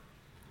her.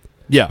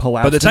 Yeah.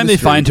 By the time they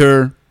find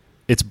her,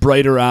 it's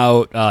brighter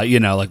out.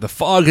 Like the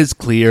fog has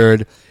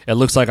cleared. It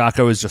looks like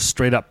Akko is just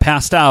straight up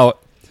passed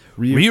out.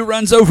 Ryu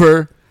runs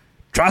over,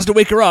 tries to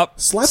wake her up,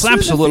 slaps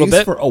her a little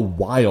bit for a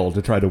while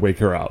to try to wake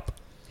her up.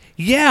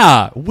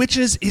 Yeah, which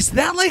is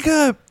that like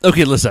a...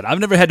 Okay, listen, I've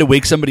never had to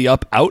wake somebody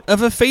up out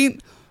of a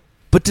faint,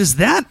 but is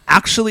that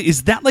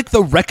like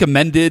the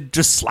recommended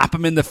just slap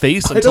them in the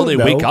face until they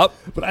wake up?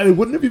 But I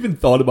wouldn't have even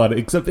thought about it,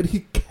 except that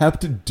he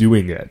kept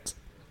doing it.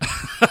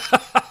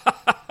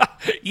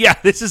 Yeah,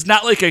 this is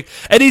not like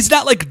and he's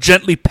not like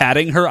gently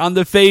patting her on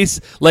the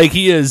face like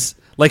he is,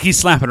 like he's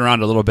slapping her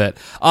around a little bit.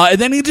 And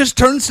then he just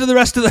turns to the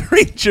rest of the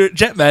Ranger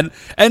jetmen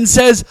and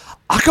says,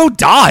 Akko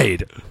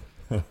died.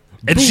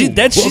 And she's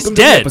dead.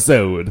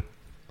 Episode.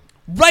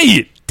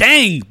 Right.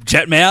 Dang,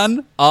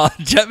 Jetman.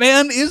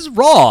 Jetman is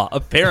raw,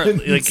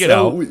 apparently.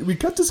 We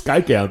cut to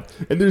Skycamp,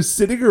 and they're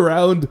sitting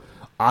around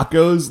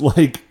Akko's,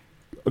 like,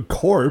 a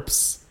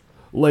corpse,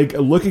 like,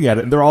 looking at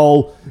it, and they're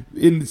all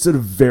in sort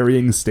of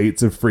varying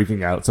states of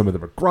freaking out. Some of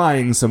them are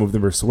crying, some of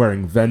them are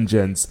swearing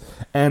vengeance,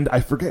 and I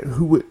forget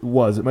who it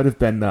was. It might have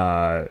been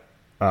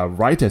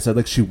Raita said,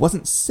 like, she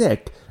wasn't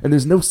sick, and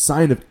there's no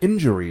sign of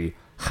injury.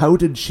 How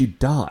did she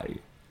die?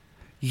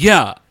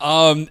 Yeah,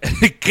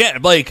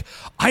 again, like,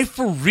 I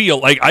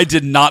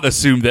did not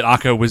assume that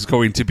Akko was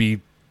going to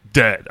be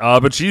dead,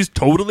 but she's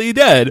totally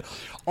dead.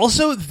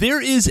 Also, there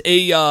is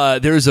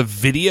a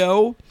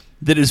video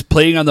that is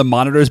playing on the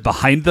monitors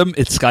behind them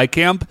at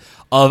Skycamp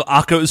of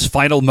Akko's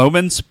final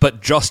moments,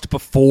 but just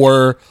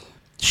before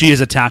she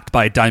is attacked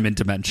by Diamond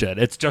Dimension.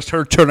 It's just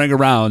her turning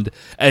around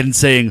and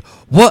saying,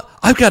 "What?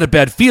 I've got a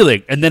bad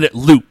feeling," and then it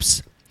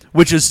loops,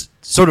 which is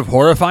sort of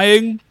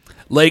horrifying.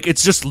 Like,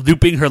 it's just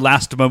looping her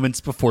last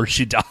moments before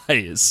she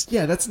dies.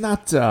 Yeah, that's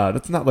not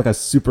like a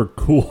super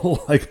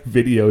cool like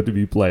video to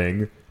be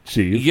playing,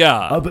 Chief.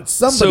 Yeah, but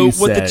somebody so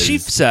what the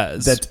Chief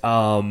says that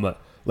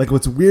like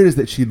what's weird is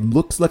that she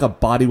looks like a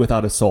body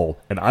without a soul,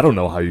 and I don't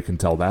know how you can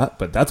tell that,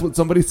 but that's what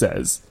somebody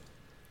says.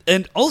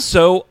 And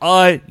also,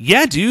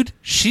 yeah, dude,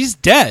 she's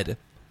dead.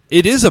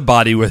 It is a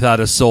body without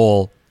a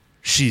soul.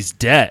 She's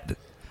dead.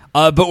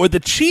 But what the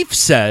Chief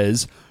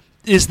says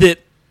is that.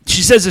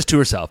 She says this to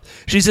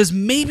herself. She says,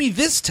 maybe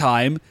this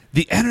time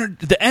the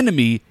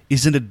enemy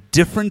is in a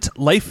different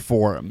life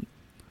form.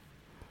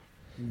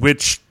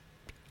 Which,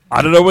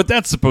 I don't know what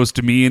that's supposed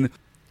to mean.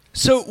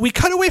 So we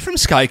cut away from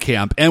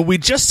Skycamp, and we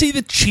just see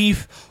the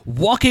Chief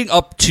walking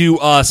up to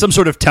some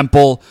sort of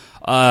temple.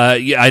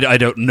 I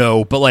don't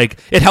know, but like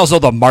it has all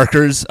the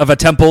markers of a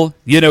temple.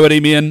 You know what I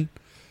mean?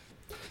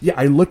 Yeah,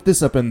 I looked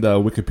this up in the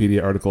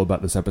Wikipedia article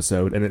about this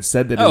episode, and it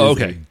said that it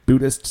is a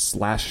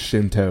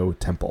Buddhist/Shinto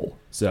temple.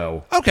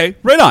 So okay,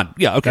 right on.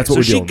 Yeah, okay.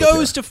 So she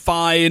goes to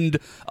find,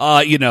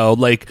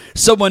 like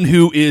someone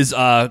who is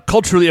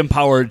culturally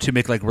empowered to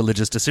make like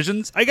religious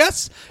decisions, I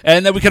guess.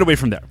 And then we cut away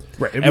from there.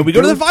 Right, and we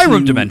go to the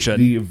Vyram dimension.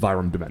 The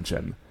Vyram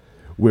dimension,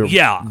 where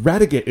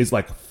Radiguet is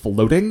like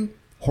floating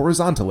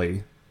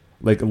horizontally,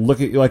 like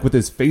looking like with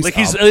his face. Like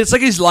it's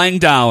like he's lying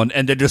down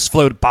and then just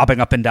bobbing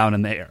up and down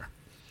in the air.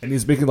 And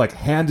he's making like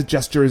hand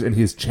gestures and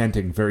he's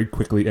chanting very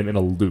quickly and in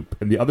a loop.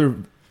 And the other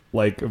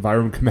like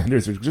Vyram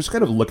commanders are just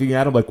kind of looking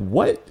at him like,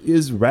 what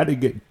is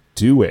Radiguet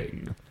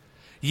doing?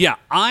 Yeah,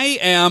 I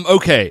am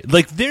okay.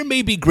 Like there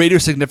may be greater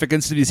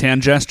significance to these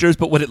hand gestures,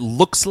 but what it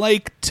looks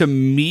like to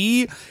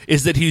me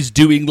is that he's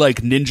doing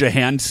like ninja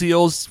hand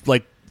seals,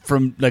 like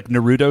from like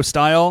Naruto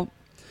style,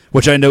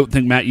 which I don't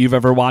think, Matt, you've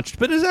ever watched,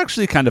 but is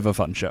actually kind of a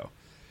fun show.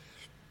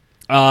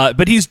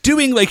 But he's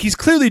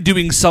clearly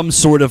doing some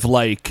sort of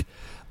like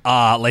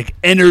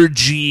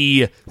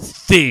energy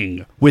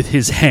thing with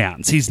his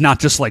hands. He's not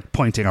just like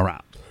pointing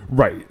around.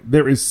 Right.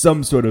 There is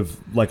some sort of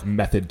like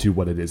method to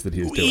what it is that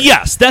he is doing.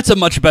 Yes, that's a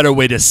much better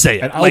way to say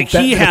it. And like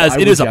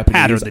it is a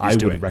pattern that he's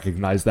doing. I would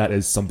recognize that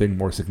as something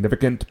more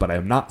significant, but I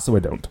am not, so I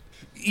don't.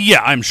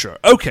 Yeah, I'm sure.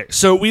 Okay,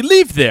 so we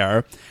leave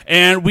there,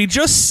 and we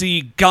just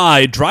see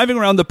Guy driving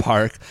around the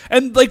park,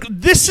 and, like,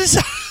 this is...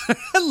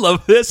 I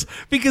love this,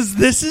 because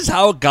this is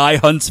how Guy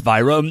hunts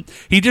Vyram.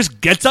 He just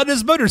gets on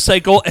his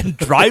motorcycle and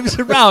drives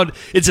around.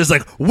 It's just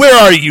like, where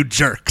are you,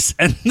 jerks?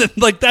 And then,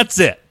 like, that's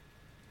it.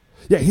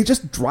 Yeah, he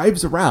just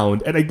drives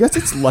around, and I guess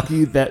it's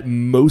lucky that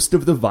most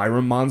of the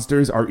Vyram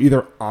monsters are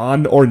either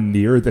on or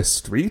near the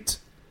street.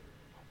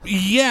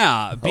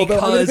 Yeah, Although,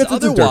 I because guess it's a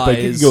dirt bike.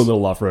 You can otherwise... go a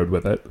little off-road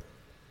with it.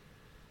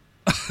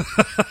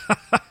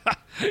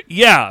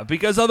 Yeah,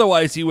 because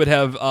otherwise he would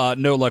have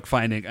no luck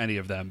finding any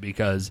of them,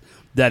 because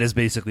that is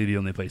basically the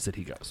only place that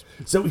he goes.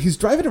 So he's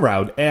driving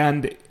around,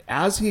 and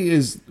as he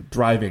is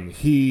driving,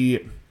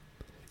 he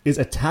is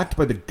attacked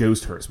by the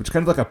ghost hearse, which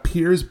kind of like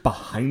appears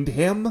behind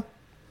him,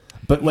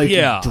 but like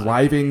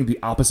driving the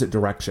opposite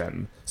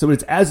direction. So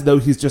it's as though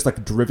he's just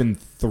like driven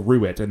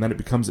through it, and then it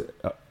becomes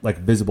like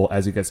visible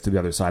as he gets to the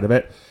other side of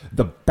it.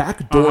 The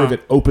back door of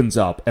it opens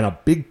up, and a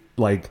big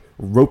like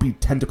ropey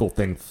tentacle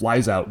thing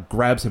flies out,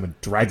 grabs him, and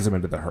drags him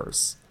into the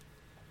hearse.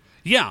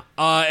 Yeah,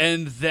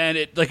 and then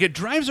it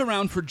drives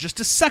around for just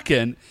a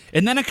second,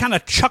 and then it kind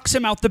of chucks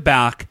him out the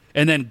back,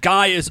 and then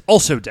Guy is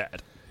also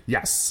dead.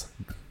 Yes.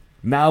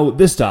 Now,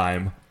 this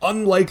time,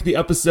 unlike the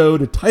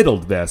episode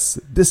titled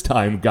this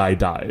time Guy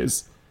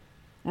dies.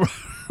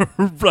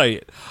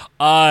 Right.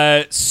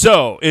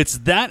 So it's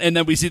that, and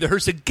then we see the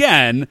hearse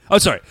again. Oh,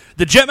 sorry.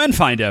 The Jetmen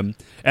find him,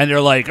 and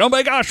they're like, oh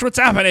my gosh, what's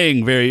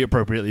happening? Very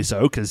appropriately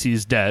so, because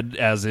he's dead,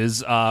 as is.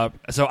 So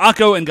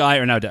Akko and Guy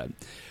are now dead.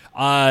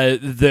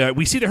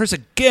 We see the hearse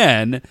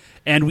again,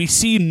 and we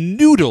see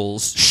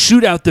Noodles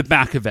shoot out the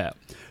back of it.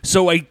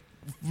 So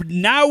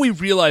now we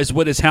realize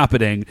what is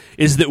happening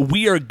is that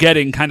we are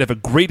getting kind of a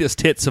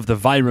greatest hits of the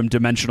Vyram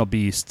dimensional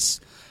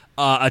beasts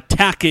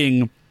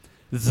attacking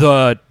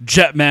the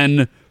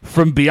Jetmen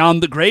from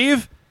beyond the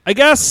grave, I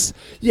guess?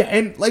 Yeah,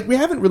 and like we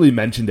haven't really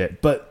mentioned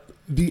it, but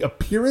the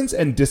appearance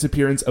and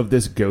disappearance of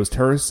this ghost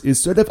hearse is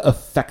sort of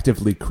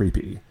effectively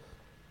creepy.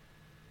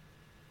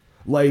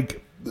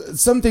 Like,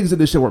 some things in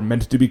the show are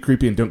meant to be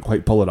creepy and don't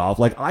quite pull it off.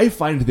 Like, I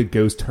find the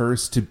ghost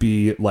hearse to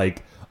be,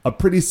 like, a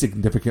pretty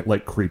significant,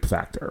 like, creep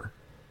factor.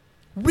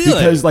 Really?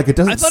 Because, like, it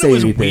doesn't say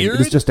anything. Weird.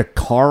 It is just a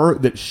car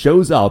that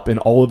shows up and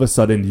all of a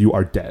sudden you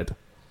are dead.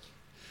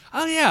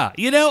 Oh, yeah.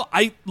 You know,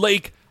 I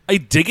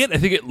dig it. I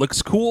think it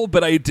looks cool,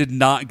 but I did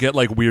not get,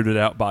 like, weirded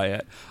out by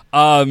it.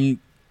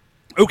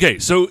 Okay,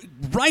 so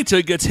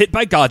Raita gets hit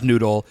by God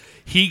Noodle.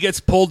 He gets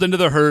pulled into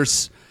the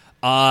hearse,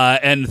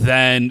 and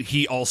then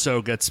he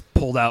also gets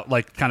pulled out,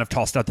 like, kind of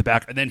tossed out the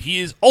back, and then he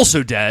is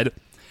also dead.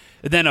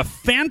 And then a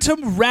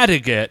Phantom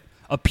Radiguet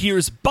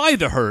appears by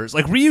the hearse.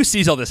 Like, Ryu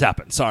sees all this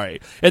happen,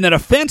 sorry. And then a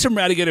Phantom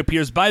Radiguet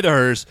appears by the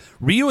hearse.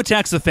 Ryu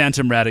attacks the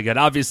Phantom Radiguet.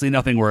 Obviously,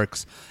 nothing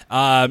works.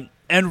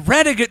 And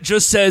Radiguet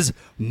just says,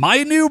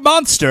 my new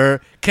monster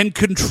can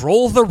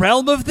control the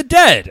realm of the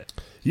dead.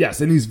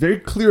 Yes, and he's very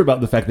clear about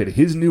the fact that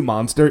his new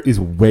monster is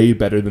way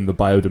better than the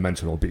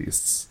biodimensional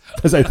beasts.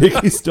 Because I think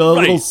he's still a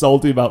little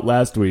salty about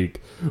last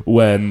week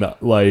when,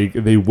 like,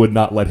 they would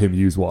not let him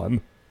use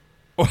one.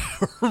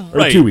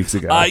 Or 2 weeks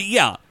ago.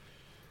 Yeah.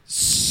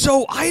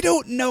 So I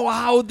don't know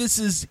how this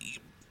is...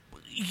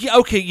 Yeah,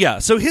 okay, yeah.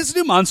 So his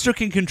new monster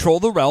can control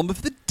the realm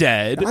of the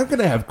dead. I'm going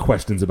to have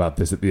questions about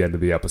this at the end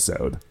of the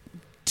episode.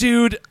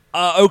 Dude,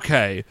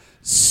 okay.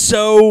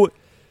 So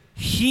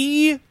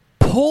he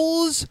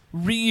pulls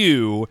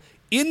Ryu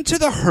into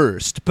the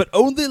hearse, but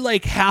only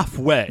like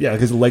halfway. Yeah,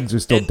 his legs are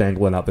still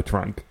dangling out the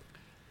trunk.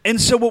 And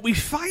so what we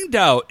find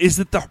out is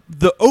that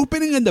the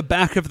opening in the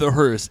back of the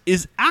hearse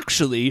is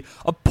actually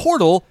a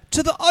portal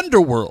to the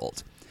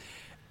underworld.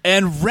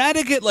 And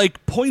Radiguet,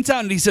 like, points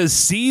out and he says,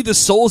 see, the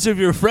souls of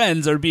your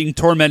friends are being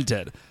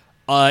tormented.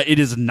 It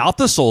is not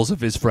the souls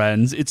of his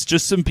friends. It's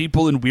just some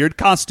people in weird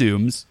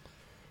costumes.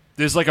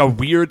 There's like a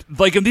weird,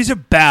 like, and these are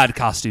bad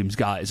costumes,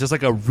 guys. There's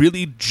like a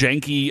really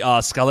janky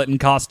skeleton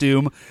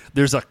costume.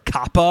 There's a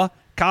Kappa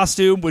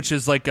costume, which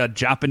is like a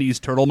Japanese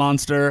turtle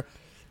monster.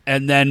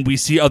 And then we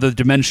see other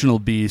dimensional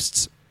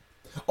beasts.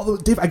 Although,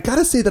 Dave, I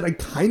gotta say that I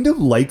kind of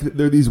like that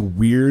they're these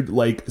weird,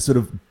 like, sort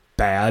of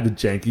bad,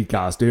 janky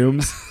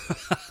costumes.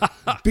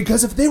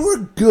 Because if they were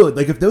good,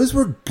 like, if those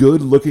were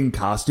good-looking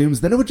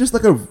costumes, then it would just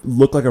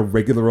look like a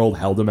regular old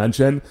Hell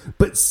Dimension.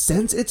 But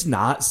since it's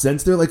not,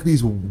 since they're, like,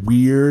 these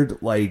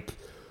weird, like,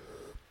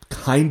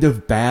 kind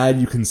of bad,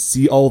 you can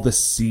see all the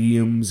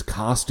seams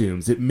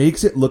costumes, it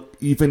makes it look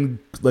even,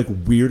 like,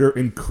 weirder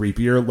and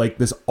creepier, like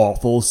this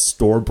awful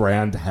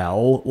store-brand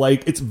hell.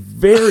 Like, it's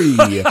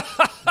very...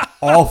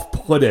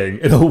 off-putting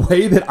in a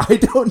way that I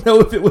don't know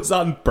if it was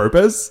on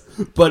purpose,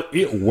 but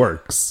it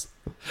works.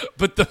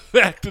 But the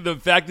fact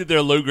that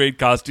they're low-grade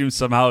costumes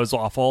somehow is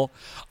awful.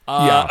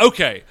 Yeah.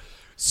 Okay,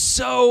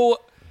 so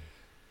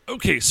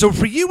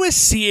Ryu is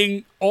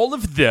seeing all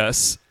of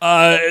this,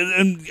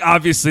 and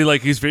obviously,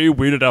 like, he's very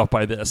weirded out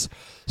by this.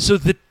 So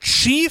the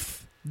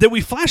chief, that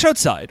we flash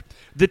outside,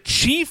 the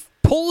chief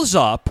pulls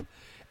up,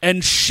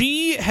 and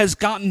she has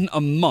gotten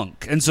a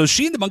monk. And so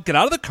she and the monk get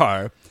out of the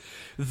car.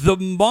 The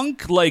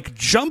monk, like,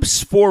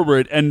 jumps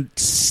forward and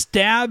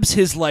stabs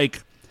his,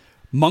 like,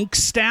 monk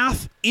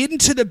staff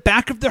into the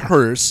back of the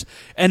hearse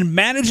and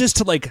manages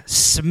to like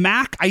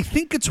smack, I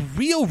think it's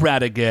real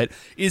Radiguet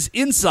is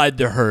inside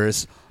the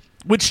hearse,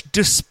 which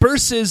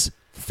disperses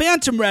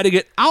Phantom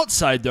Radiguet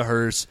outside the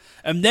hearse,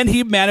 and then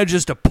he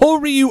manages to pull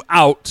Ryu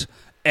out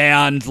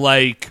and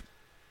like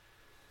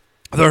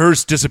the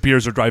hearse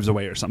disappears or drives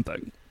away or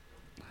something.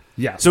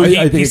 Yeah. So I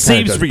think he it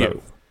saves does Ryu.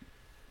 both.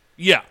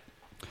 Yeah.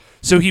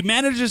 So he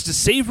manages to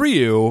save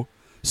Ryu.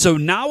 So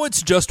now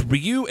it's just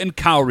Ryu and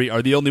Kaori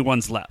are the only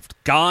ones left.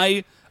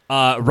 Guy,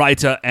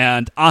 Raita,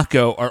 and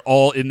Akko are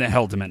all in the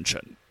Hell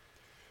Dimension.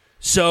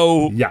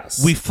 So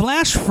yes. We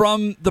flash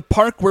from the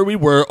park where we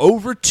were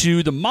over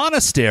to the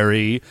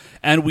monastery,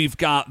 and we've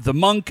got the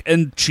monk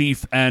and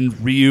chief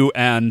and Ryu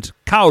and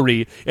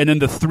Kaori, and then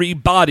the three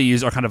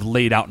bodies are kind of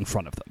laid out in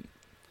front of them.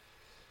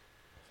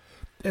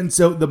 And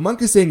so the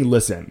monk is saying,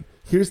 listen,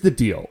 here's the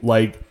deal.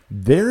 Like,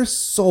 their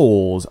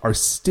souls are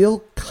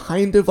still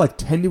kind of like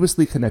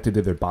tenuously connected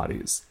to their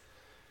bodies.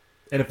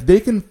 And if they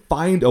can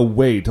find a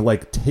way to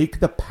like take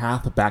the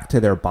path back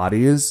to their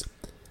bodies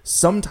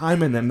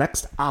sometime in the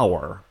next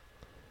hour,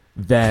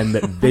 then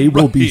they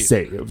will be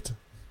saved.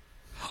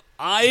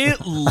 I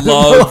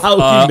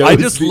love I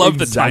just love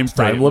the time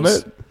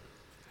limit.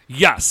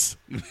 Yes,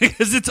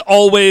 because it's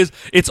always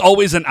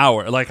an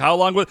hour. Like, how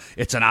long was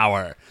it's an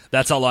hour.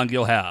 That's how long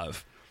you'll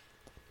have.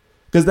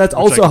 Because that's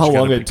also how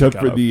long it took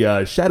for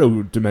the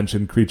Shadow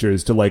Dimension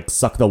creatures to like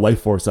suck the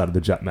life force out of the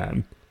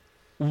Jetman.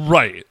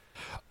 Right.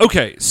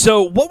 Okay,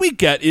 so what we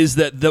get is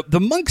that the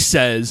monk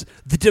says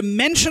the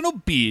dimensional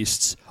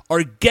beasts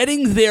are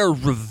getting their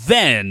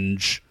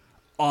revenge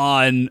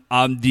on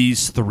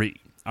these three.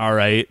 All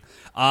right.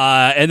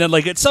 And then,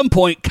 like, at some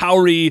point,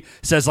 Kaori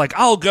says, like,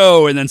 I'll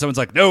go. And then someone's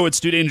like, no, it's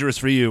too dangerous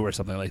for you, or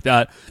something like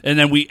that. And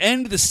then we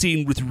end the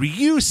scene with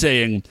Ryu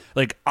saying,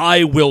 like,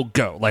 I will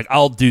go. Like,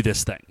 I'll do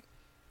this thing.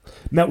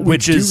 Now, we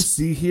do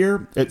see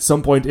here, at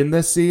some point in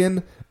this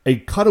scene, a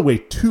cutaway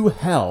to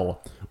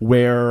Hell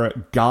where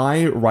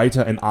Guy,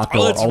 Raita, and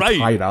Akko are all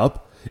tied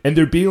up. And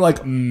they're being,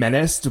 like,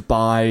 menaced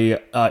by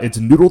its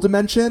Noodle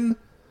Dimension,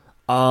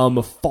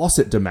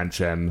 Faucet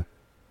Dimension,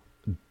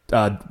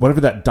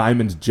 whatever that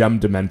Diamond Gem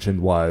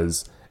Dimension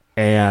was,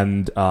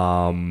 and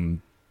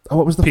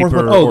what was the fourth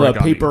one? Oh, the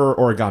Paper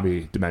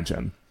Origami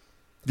Dimension.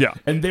 Yeah.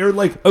 And they're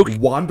like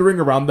wandering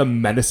around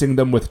them, menacing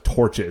them with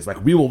torches.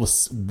 Like, we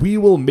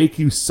will make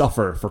you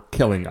suffer for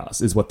killing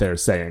us, is what they're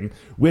saying.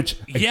 Which,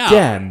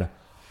 again,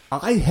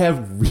 I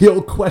have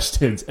real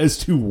questions as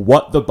to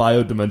what the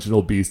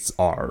biodimensional beasts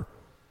are.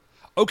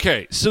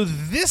 Okay, so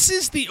this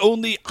is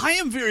I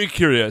am very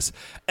curious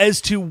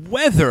as to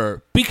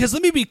whether, because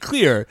let me be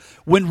clear,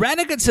 when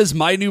Radiguet says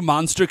my new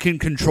monster can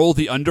control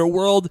the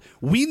underworld,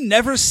 we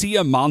never see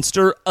a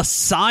monster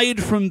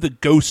aside from the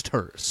ghost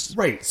hearse.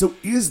 Right, so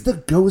is the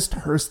ghost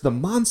hearse the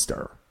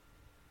monster?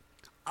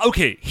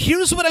 Okay,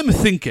 here's what I'm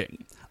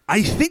thinking.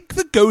 I think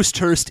the ghost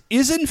hearse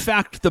is in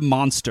fact the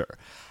monster.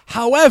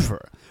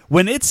 However,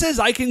 when it says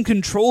I can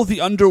control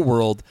the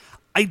underworld,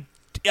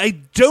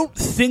 I don't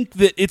think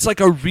that it's like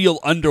a real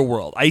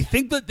underworld. I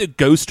think that the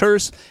ghost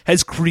hearse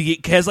has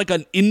like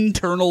an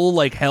internal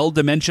like hell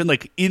dimension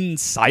like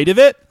inside of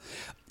it,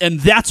 and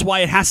that's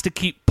why it has to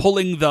keep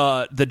pulling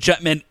the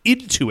Jetman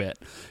into it,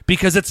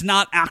 because it's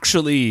not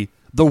actually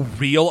the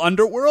real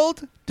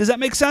underworld. Does that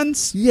make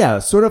sense? Yeah,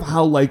 sort of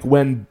how like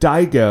when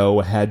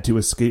Daigo had to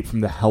escape from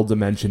the hell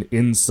dimension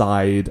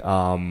inside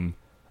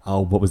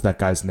what was that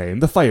guy's name?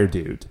 The fire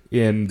dude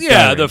in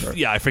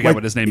I forget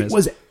what his name is. It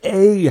was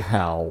a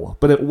hell,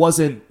 but it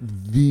wasn't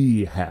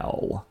the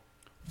hell.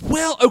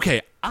 Well,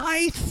 okay,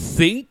 I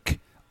think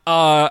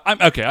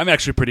I'm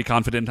actually pretty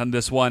confident on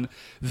this one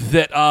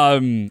that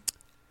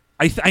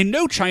I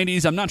know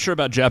Chinese, I'm not sure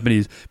about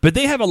Japanese, but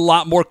they have a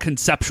lot more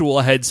conceptual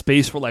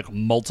headspace for like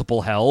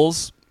multiple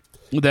hells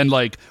than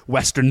like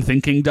Western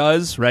thinking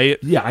does, right?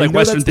 Yeah, like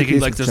Western thinking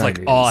like there's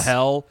Chinese. like a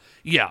hell.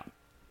 Yeah.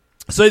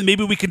 So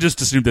maybe we can just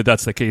assume that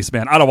that's the case,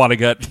 man. I don't want to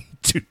get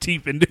too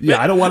deep into it.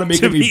 Yeah, I don't want to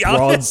make any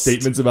broad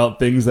statements about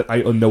things that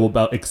I know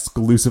about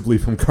exclusively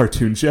from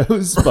cartoon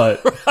shows,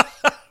 but...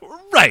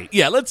 Right,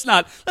 yeah, let's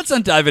not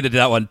dive into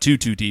that one too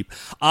deep.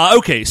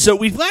 Okay, so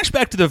we flash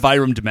back to the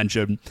Vyram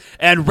dimension,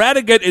 and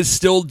Radiguet is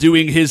still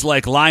doing his,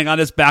 like, lying on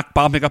his back,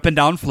 bobbing up and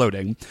down,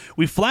 floating.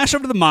 We flash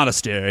over to the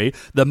monastery.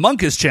 The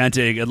monk is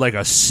chanting in, like,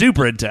 a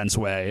super intense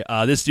way.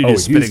 This dude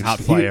is spitting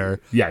hot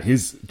fire.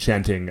 He's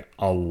chanting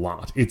a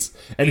lot. He's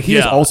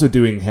also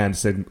doing hand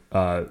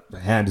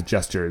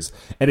gestures,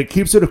 and it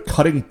keeps sort of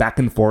cutting back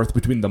and forth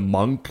between the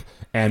monk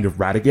and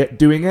Radiguet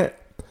doing it.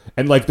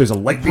 And, like, there's a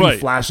lightning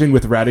flashing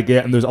with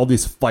Radiguet, and there's all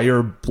these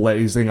fire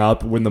blazing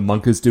up when the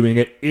monk is doing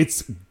it.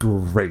 It's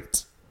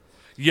great.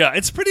 Yeah,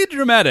 it's pretty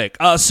dramatic.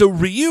 So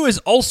Ryu is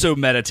also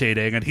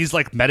meditating, and he's,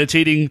 like,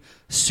 meditating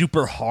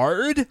super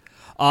hard.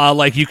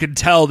 Like you can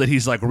tell that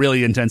he's like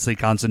really intensely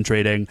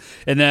concentrating.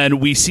 And then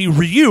we see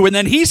Ryu, and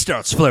then he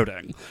starts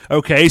floating.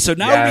 Okay, so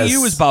now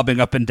Ryu is bobbing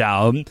up and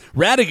down.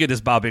 Ratigan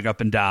is bobbing up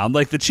and down.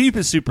 Like the Chief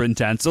is super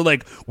intense. So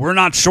like we're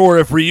not sure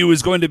if Ryu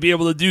is going to be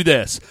able to do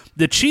this.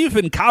 The Chief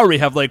and Kaori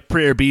have like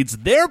prayer beads.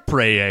 They're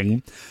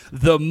praying.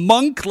 The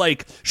monk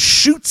like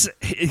shoots.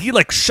 He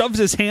like shoves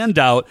his hand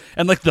out,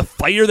 and like the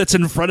fire that's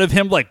in front of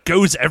him like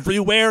goes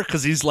everywhere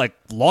because he's like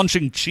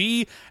launching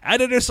chi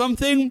at it or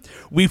something.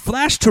 We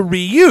flash to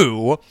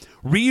Ryu.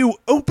 Ryu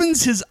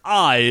opens his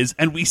eyes,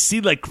 and we see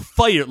like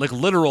fire, like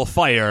literal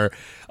fire,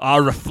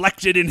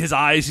 reflected in his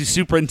eyes. He's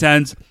super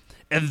intense,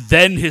 and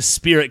then his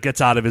spirit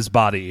gets out of his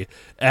body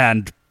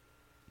and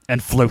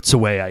floats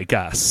away, I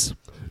guess.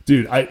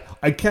 Dude,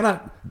 I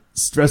cannot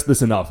stress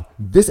this enough.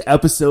 This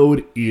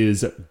episode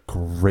is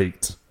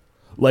great.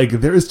 Like,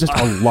 there is just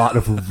a lot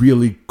of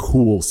really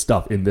cool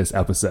stuff in this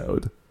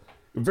episode.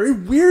 Very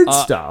weird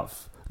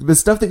stuff. The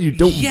stuff that you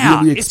don't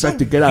really expect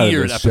to get out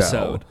of this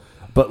show.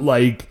 But,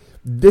 like,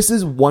 this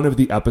is one of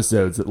the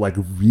episodes that, like,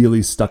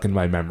 really stuck in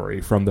my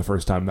memory from the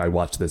first time I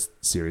watched this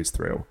series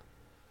through.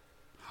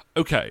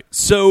 Okay,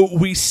 so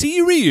we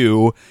see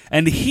Ryu,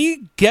 and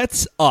he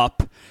gets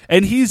up,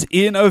 and he's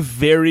in a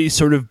very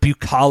sort of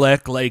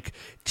bucolic, like,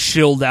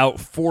 chilled out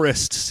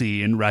forest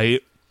scene,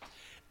 right?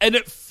 And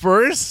at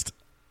first,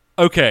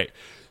 I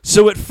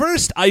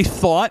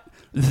thought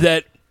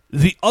that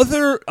the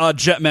other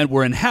Jetmen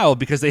were in hell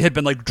because they had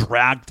been, like,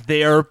 dragged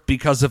there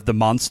because of the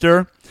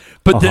monster.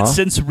 But that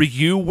since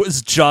Ryu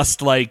was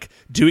just, like,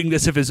 doing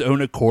this of his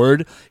own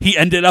accord, he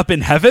ended up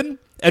in heaven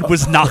and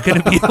was not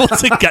going to be able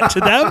to get to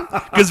them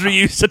because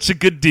Ryu's such a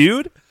good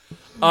dude.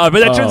 But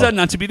that turns out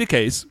not to be the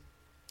case.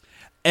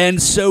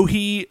 And so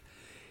there's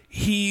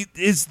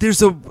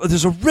a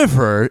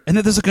river, and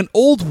then there's like an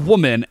old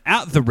woman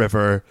at the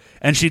river,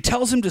 and she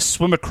tells him to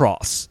swim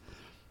across.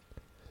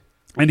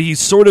 And he's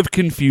sort of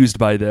confused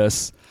by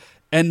this.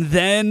 And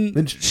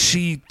then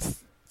she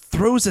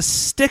throws a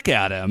stick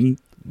at him,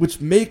 which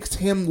makes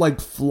him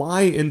like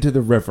fly into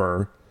the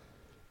river.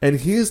 And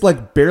he's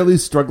like barely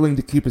struggling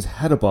to keep his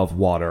head above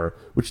water,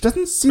 which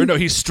doesn't seem... Or no,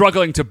 he's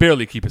struggling to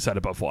barely keep his head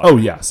above water. Oh,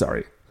 yeah,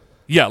 sorry.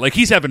 Yeah, like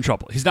he's having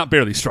trouble. He's not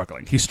barely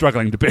struggling. He's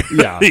struggling to barely.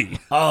 Yeah.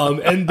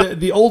 And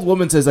the old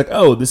woman says like,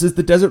 "Oh, this is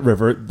the desert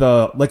river.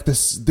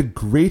 The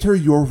greater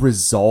your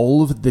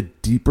resolve, the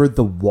deeper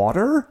the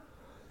water."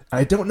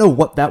 I don't know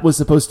what that was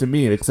supposed to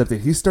mean, except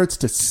that he starts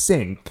to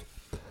sink.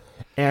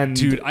 And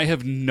dude, I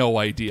have no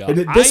idea. And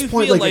at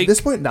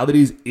this point, now that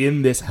he's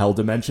in this hell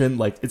dimension,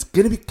 like it's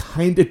gonna be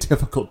kind of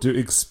difficult to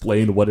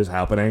explain what is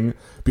happening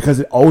because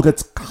it all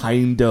gets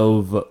kind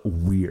of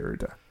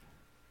weird.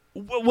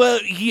 Well,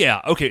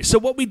 yeah. Okay, so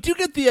what we do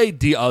get the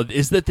idea of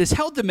is that this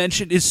hell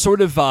dimension is sort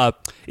of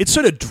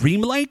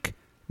dreamlike,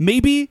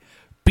 maybe,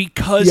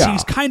 because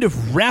he's kind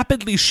of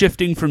rapidly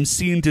shifting from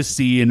scene to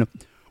scene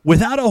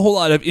without a whole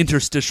lot of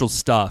interstitial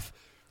stuff.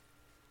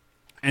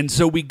 And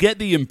so we get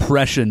the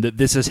impression that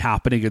this is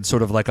happening in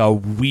sort of like a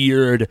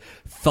weird,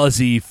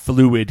 fuzzy,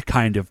 fluid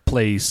kind of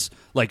place,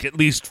 like at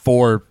least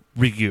for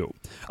Ryu.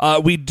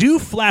 We do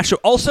flash...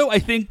 Also, I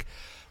think...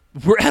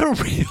 we're at a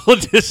real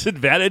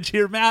disadvantage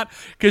here, Matt,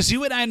 because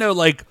you and I know,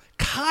 like,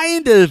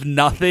 kind of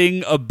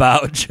nothing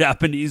about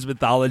Japanese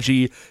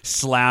mythology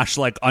 /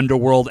 like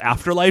underworld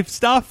afterlife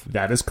stuff.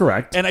 That is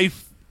correct. And I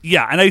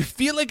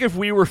feel like if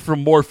we were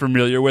more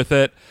familiar with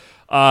it,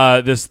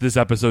 this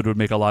episode would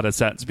make a lot of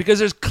sense because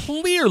there's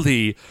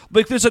clearly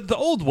like the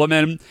old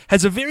woman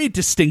has a very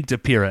distinct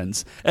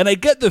appearance, and I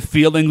get the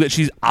feeling that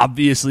she's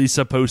obviously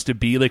supposed to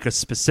be like a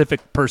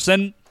specific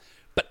person,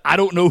 but I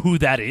don't know who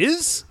that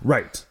is.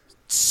 Right.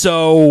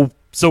 So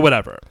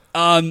whatever.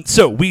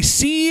 So we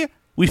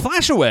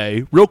flash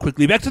away real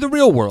quickly back to the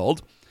real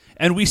world,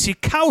 and we see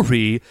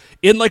Kaori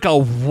in like a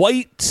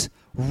white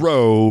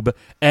robe,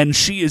 and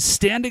she is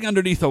standing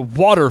underneath a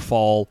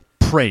waterfall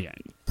praying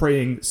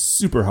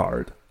super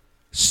hard.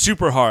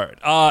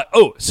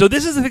 So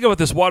this is the thing about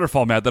this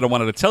waterfall, Matt, that I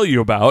wanted to tell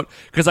you about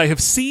because I have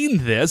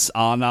seen this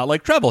on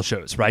like travel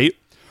shows, right?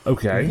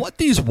 Okay. What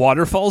these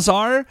waterfalls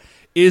are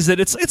is that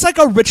it's like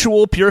a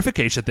ritual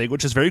purification thing,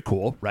 which is very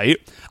cool, right?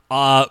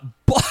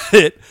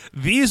 But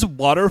these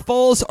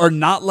waterfalls are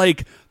not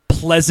like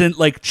pleasant,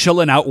 like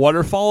chilling out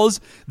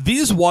waterfalls.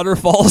 These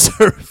waterfalls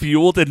are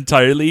fueled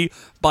entirely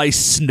by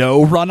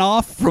snow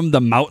runoff from the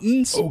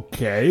mountains.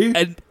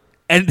 Okay.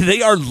 And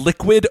they are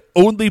liquid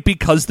only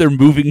because they're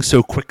moving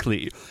so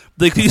quickly.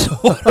 Like these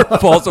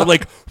waterfalls are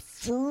like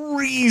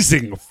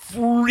freezing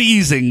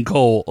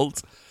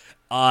cold.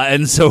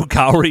 And so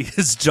Kaori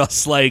is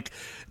just like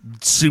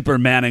super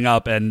manning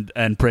up and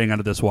praying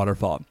under this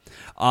waterfall.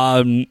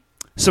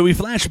 So we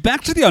flash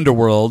back to the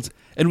underworld,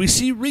 and we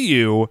see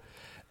Ryu,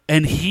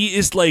 and he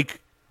is like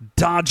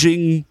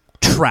dodging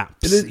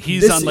traps.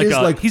 He's in like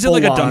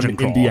a dungeon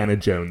crawl. Indiana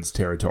Jones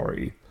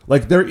territory.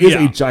 Like there is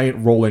a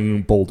giant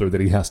rolling boulder that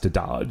he has to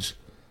dodge.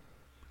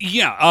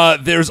 Yeah,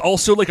 there's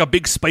also like a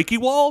big spiky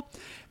wall,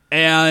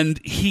 and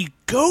he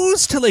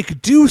goes to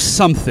like do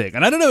something,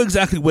 and I don't know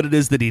exactly what it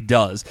is that he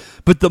does,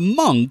 but the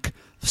monk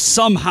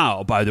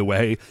somehow, by the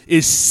way,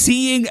 is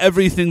seeing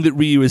everything that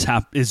Ryu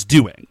is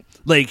doing.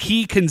 Like,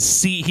 he can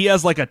see, he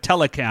has like a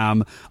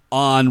telecam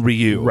on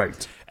Ryu.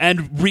 Right.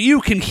 And Ryu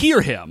can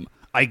hear him,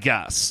 I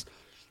guess,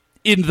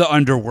 in the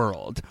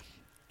underworld.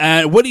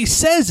 And what he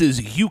says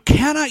is, you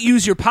cannot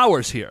use your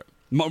powers here.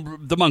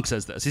 The monk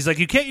says this. He's like,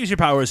 you can't use your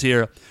powers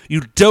here.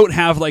 You don't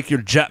have like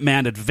your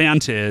Jetman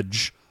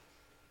advantage.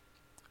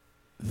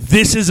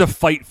 This is a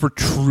fight for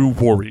true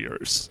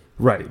warriors.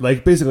 Right.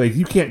 Like, basically,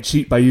 you can't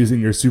cheat by using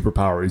your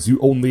superpowers. You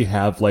only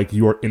have like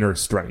your inner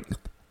strength.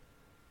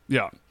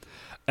 Yeah.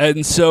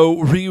 And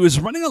so Ryu is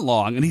running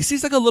along, and he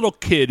sees like a little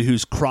kid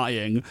who's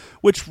crying,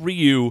 which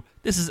Ryu,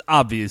 this is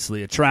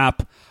obviously a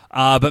trap,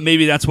 but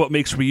maybe that's what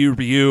makes Ryu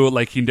Ryu.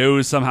 Like, he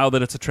knows somehow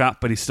that it's a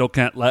trap, but he still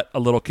can't let a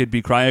little kid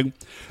be crying.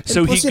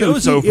 So he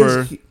goes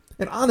over...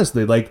 And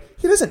honestly, like,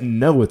 he doesn't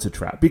know it's a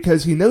trap,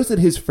 because he knows that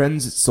his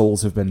friends'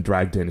 souls have been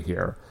dragged in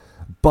here.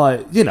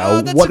 But, you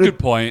know... that's a good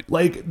point.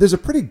 Like, there's a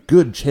pretty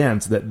good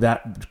chance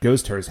that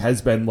ghost hers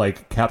has been,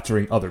 like,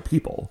 capturing other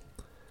people.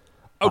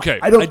 Okay,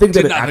 I don't think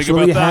that it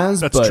actually that. has,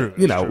 That's but, true.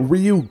 you know,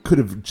 Ryu could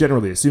have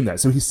generally assumed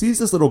that. So he sees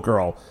this little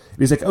girl, and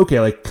he's like,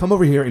 okay, like, come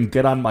over here and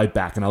get on my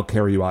back, and I'll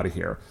carry you out of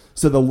here.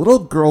 So the little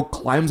girl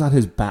climbs on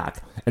his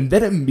back, and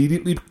then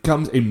immediately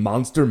becomes a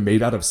monster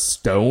made out of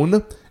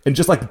stone, and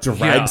just, like,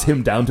 drags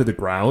him down to the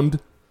ground.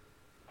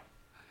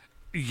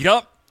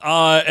 Yup.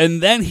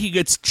 And then he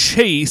gets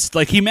chased,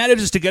 like, he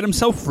manages to get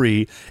himself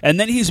free, and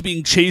then he's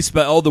being chased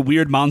by all the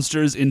weird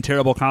monsters in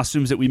terrible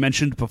costumes that we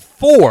mentioned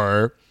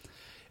before.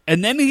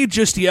 And then he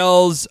just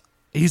yells,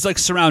 he's like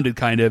surrounded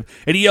kind of,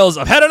 and he yells,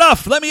 I've had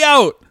enough, let me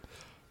out!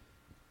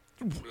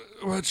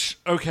 Which,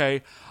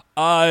 okay.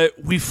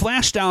 We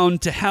flash down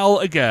to hell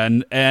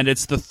again, and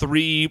it's the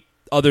 3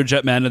 other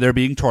Jetmen, and they're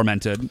being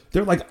tormented.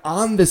 They're like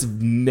on this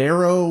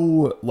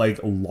narrow,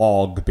 like,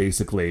 log,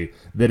 basically,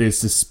 that is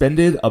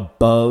suspended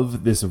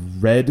above this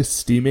red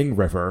steaming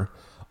river.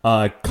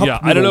 I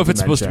don't know if it's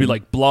supposed to be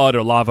like blood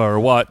or lava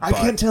or what. I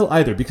can't tell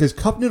either, because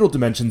Cup Noodle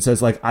Dimension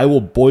says, like, I will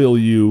boil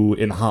you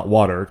in hot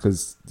water,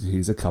 because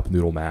he's a cup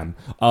noodle man.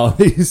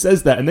 He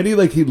says that, and then he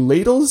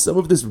ladles some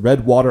of this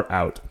red water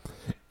out,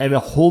 and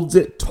holds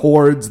it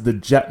towards the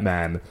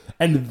Jetman,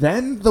 and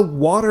then the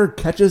water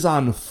catches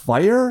on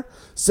fire.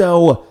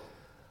 So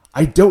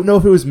I don't know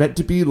if it was meant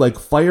to be like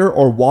fire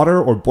or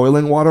water or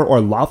boiling water or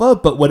lava,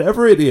 but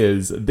whatever it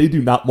is, they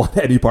do not want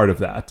any part of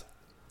that.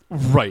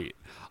 Right.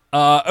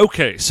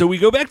 Okay, so we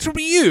go back to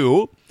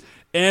Ryu,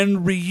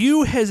 and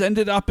Ryu has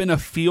ended up in a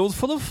field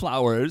full of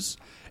flowers,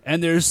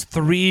 and there's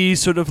 3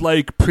 sort of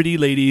like pretty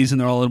ladies,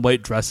 and they're all in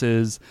white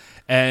dresses,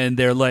 and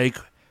they're like,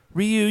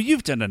 Ryu,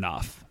 you've done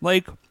enough.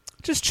 Like,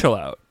 just chill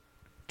out.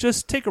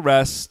 Just take a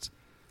rest.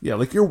 Yeah,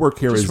 like, your work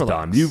here just is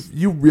relax. done.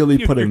 You really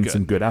put in good.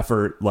 some good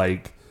effort.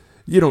 Like,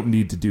 you don't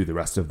need to do the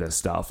rest of this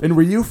stuff. And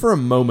Ryu, for a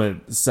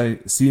moment,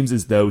 seems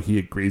as though he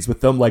agrees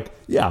with them. Like,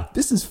 yeah,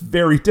 this is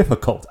very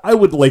difficult. I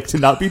would like to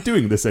not be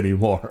doing this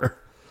anymore.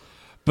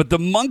 But the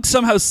monk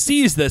somehow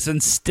sees this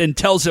and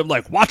tells him,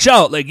 like, watch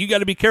out, like, you got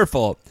to be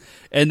careful.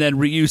 And then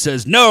Ryu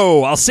says,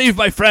 no, I'll save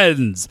my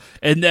friends.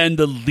 And then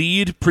the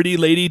lead pretty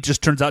lady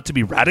just turns out to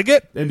be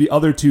Radiguet. And the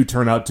other 2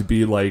 turn out to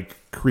be, like,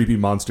 creepy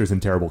monsters in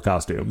terrible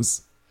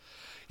costumes.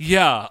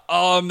 Yeah,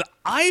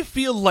 I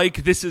feel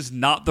like this is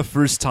not the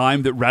first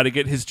time that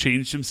Radiguet has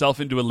changed himself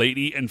into a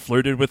lady and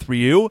flirted with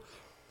Ryu.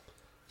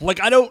 Like,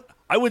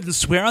 I wouldn't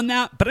swear on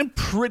that, but I'm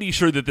pretty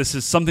sure that this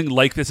is something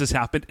like this has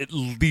happened at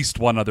least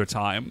one other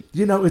time.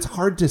 You know, it's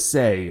hard to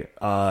say,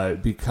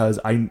 because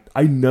I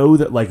know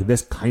that, like,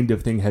 this kind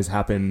of thing has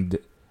happened.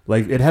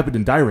 Like, it happened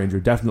in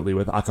Dairanger, definitely,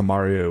 with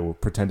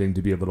Akamaru pretending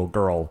to be a little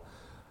girl.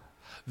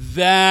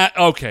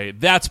 Okay,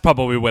 that's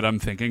probably what I'm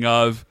thinking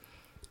of.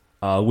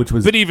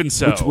 But even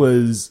so, which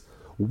was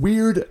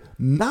weird,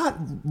 not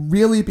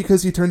really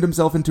because he turned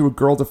himself into a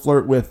girl to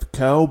flirt with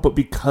Ko, but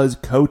because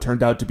Ko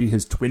turned out to be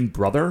his twin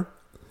brother.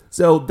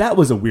 So that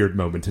was a weird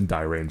moment in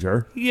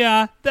Dairanger.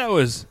 Yeah, that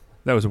was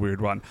a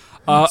weird one.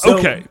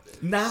 Okay.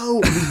 Now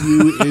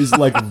Ryu is,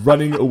 like,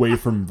 running away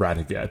from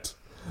Radiguet.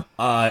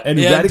 And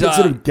Radiguet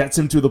sort of gets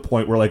him to the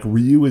point where, like,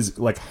 Ryu is,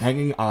 like,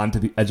 hanging on to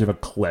the edge of a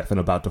cliff and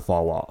about to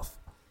fall off.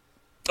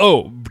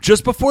 Oh,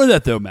 just before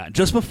that, though, Matt.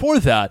 Just before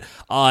that,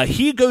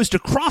 he goes to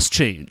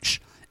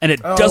cross-change, and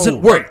it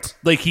doesn't work.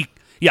 Right.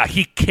 Like,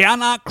 he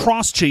cannot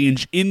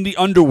cross-change in the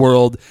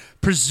underworld,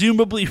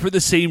 presumably for the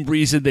same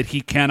reason that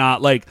he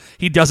cannot, like,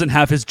 he doesn't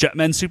have his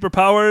Jetman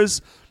superpowers.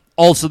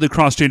 Also, the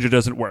cross-changer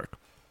doesn't work.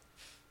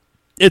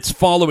 It's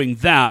following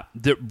that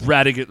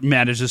Radiguet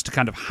manages to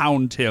kind of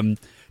hound him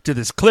to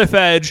this cliff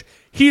edge.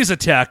 He's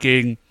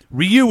attacking.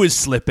 Ryu is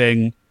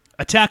slipping.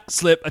 Attack,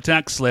 slip,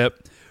 attack,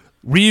 slip.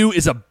 Ryu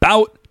is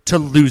about to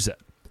lose it.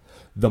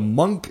 The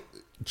monk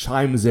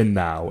chimes in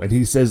now, and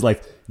he says,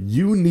 like,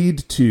 you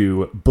need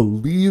to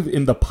believe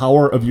in the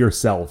power of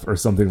yourself, or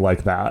something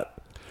like that.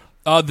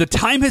 The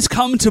time has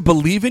come to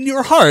believe in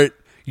your heart.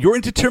 Your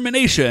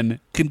determination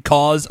can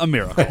cause a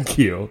miracle. Thank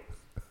you.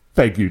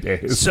 Thank you,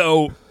 Dave.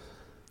 So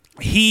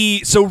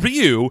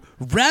Ryu,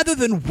 rather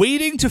than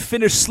waiting to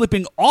finish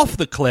slipping off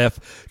the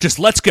cliff, just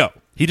lets go.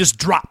 He just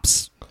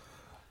drops.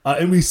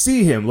 And we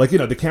see him, like,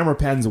 the camera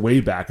pans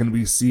way back, and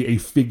we see a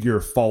figure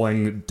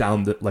falling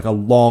down, a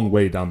long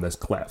way down this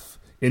cliff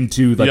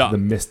into, the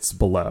mists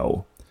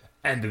below.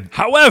 And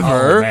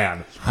however, oh,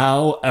 man,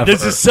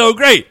 this is so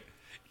great.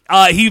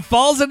 He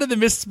falls into the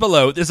mists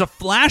below. There's a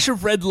flash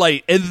of red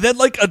light, and then,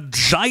 a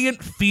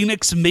giant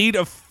phoenix made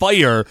of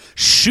fire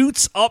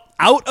shoots up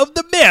out of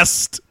the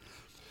mist.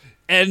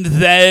 And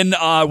then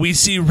we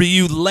see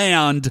Ryu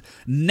land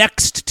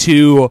next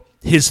to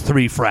his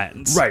three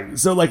friends. Right.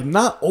 So,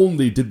 not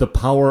only did the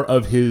power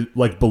of his,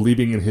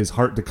 believing in his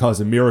heart to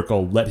cause a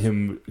miracle let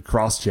him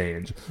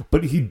cross-change,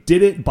 but he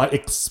did it by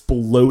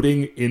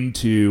exploding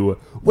into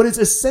what is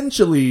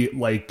essentially,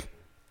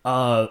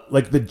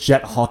 the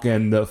Jet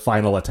Hawken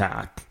final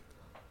attack.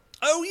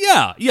 Oh,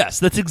 yeah. Yes,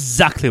 that's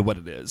exactly what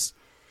it is.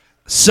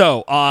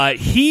 So,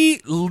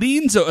 he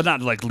leans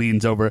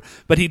over,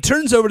 but he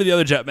turns over to the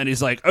other Jetmen.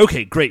 He's like,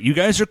 okay, great, you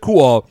guys are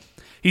cool.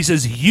 He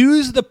says,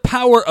 use the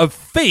power of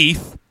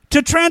faith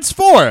to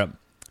transform.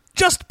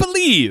 Just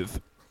believe.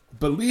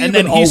 And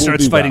then he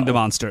starts fighting the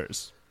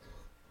monsters.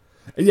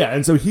 Yeah,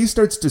 and so he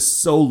starts to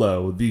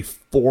solo the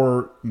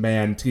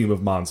 4-man team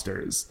of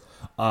monsters.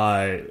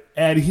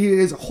 And he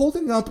is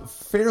holding up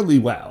fairly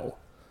well.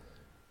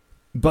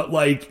 But,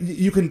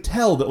 you can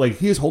tell that,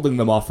 he is holding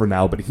them off for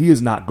now, but he is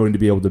not going to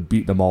be able to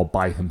beat them all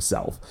by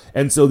himself.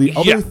 And so the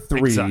other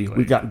three,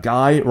 we got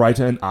Guy,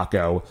 Raita, and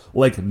Akko,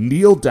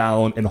 kneel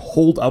down and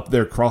hold up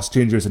their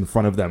cross-changers in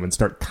front of them and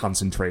start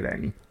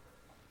concentrating.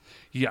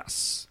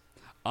 Yes.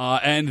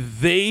 And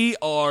they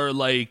are,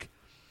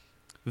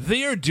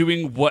 they are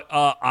doing what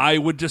I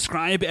would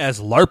describe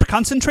as LARP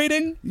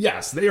concentrating.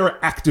 Yes, they are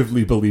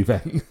actively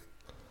believing.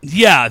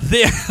 Yeah,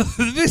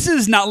 this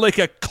is not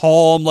a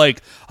calm,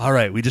 all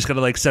right, we just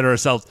gotta, set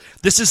ourselves.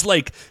 This is,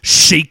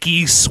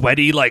 shaky,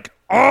 sweaty,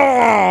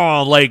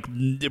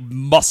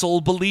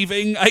 muscle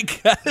believing, I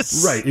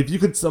guess. Right, if you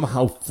could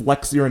somehow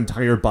flex your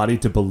entire body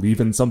to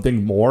believe in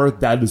something more,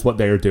 that is what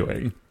they are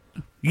doing.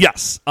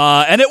 Yes,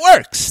 and it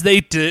works.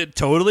 It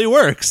totally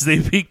works.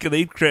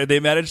 They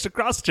managed to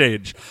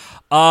cross-change.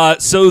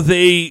 So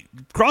they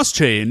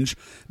cross-change,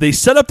 they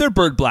set up their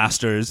bird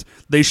blasters,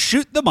 they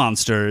shoot the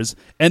monsters,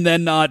 and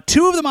then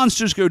 2 of the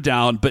monsters go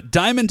down, but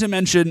Diamond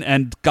Dimension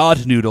and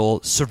God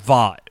Noodle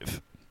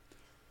survive.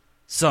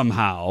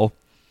 Somehow.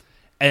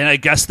 And I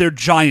guess they're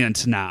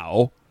giant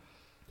now.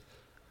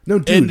 No,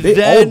 dude,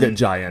 they all get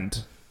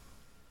giant.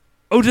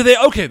 Oh, do they?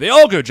 Okay, they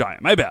all go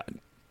giant. My bad.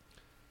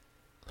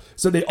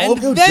 So they all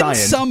go then giant.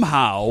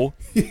 Somehow...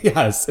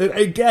 Yes, and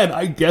again,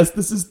 I guess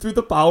this is through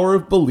the power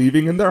of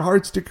believing in their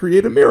hearts to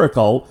create a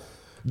miracle.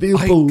 They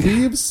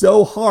believe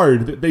so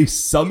hard that they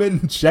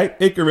summon Jet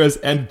Icarus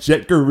and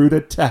Jet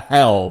Garuda to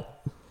hell.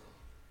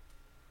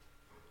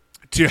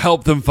 To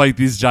help them fight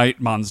these giant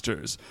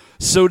monsters.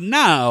 So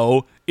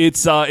now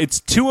it's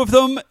 2 of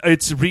them.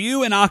 It's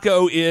Ryu and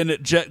Akko in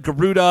Jet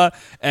Garuda,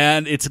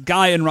 and it's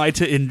Guy and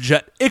Raita in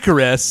Jet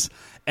Icarus.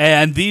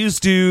 And these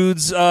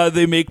dudes,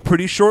 they make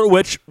pretty short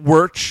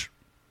work.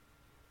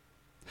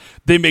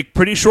 They make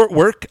pretty short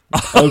work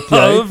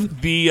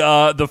of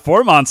the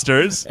 4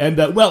 monsters. And,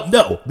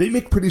 they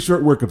make pretty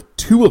short work of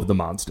 2 of the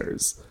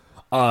monsters.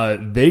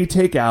 They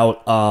take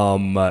out,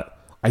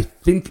 I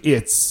think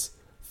it's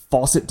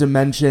Faucet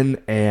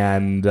Dimension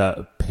and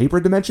Paper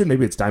Dimension.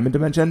 Maybe it's Diamond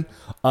Dimension.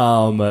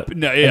 And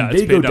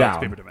they go down.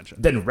 Paper Dimension.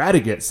 Then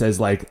Radiguet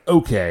says,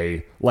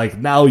 okay,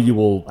 now you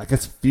will, I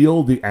guess,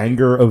 feel the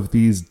anger of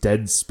these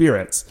dead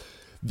spirits.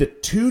 The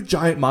 2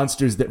 giant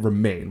monsters that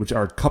remain, which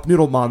are Cup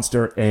Noodle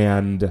Monster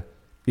and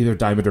either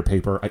Diamond or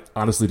Paper. I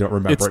honestly don't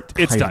remember.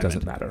 It kind of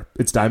doesn't matter.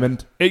 It's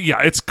Diamond?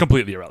 It's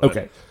completely irrelevant.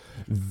 Okay.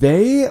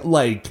 They,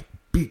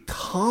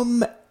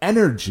 become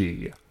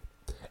energy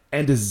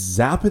and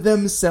zap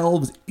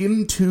themselves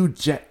into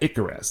Jet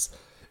Icarus,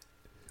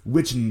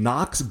 which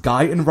knocks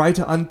Guy and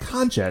Raita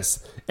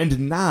unconscious,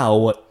 and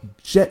now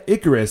Jet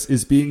Icarus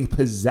is being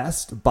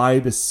possessed by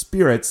the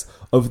spirits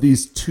of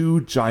these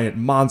 2 giant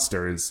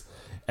monsters.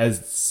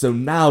 So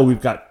now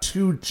we've got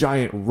 2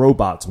 giant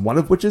robots, one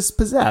of which is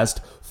possessed,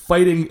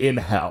 fighting in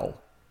hell.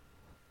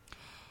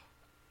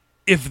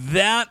 If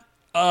that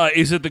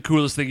isn't the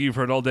coolest thing you've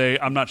heard all day,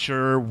 I'm not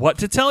sure what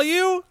to tell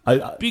you,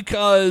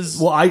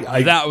 because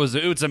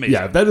it's amazing.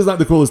 Yeah, if that is not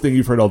the coolest thing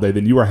you've heard all day,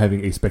 then you are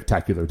having a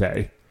spectacular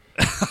day.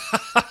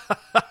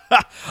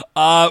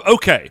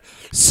 Okay,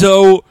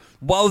 so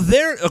so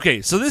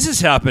this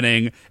is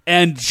happening,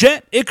 and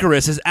Jet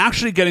Icarus is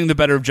actually getting the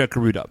better of Jet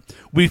Garuda.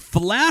 We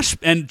flash,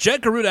 and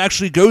Jet Garuda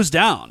actually goes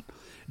down.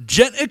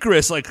 Jet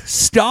Icarus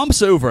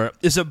stomps over,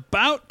 is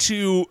about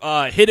to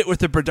hit it with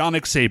the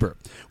Birdonic Saber.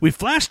 We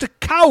flash to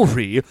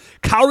Kaori.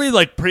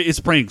 Kaori is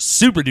praying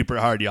super duper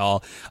hard,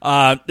 y'all.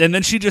 And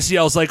then she just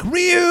yells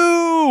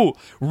Ryu!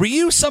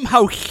 Ryu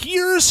somehow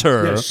hears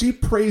her. Yeah, she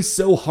prays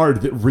so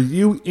hard that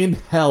Ryu in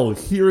hell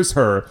hears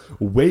her,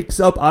 wakes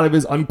up out of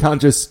his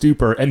unconscious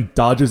stupor, and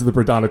dodges the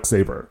Birdonic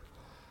Saber.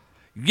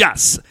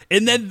 Yes,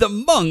 and then the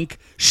monk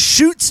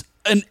shoots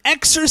an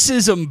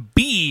exorcism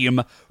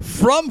beam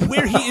from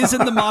where he is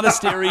in the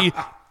monastery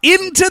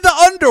into the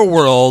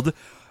underworld,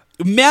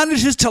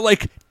 manages to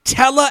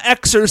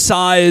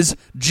tele-exercise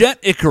Jet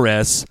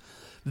Icarus.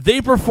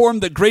 They perform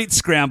the Great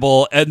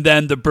Scramble, and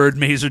then the Bird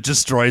Mazer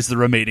destroys the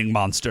remaining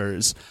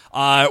monsters.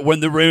 When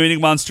the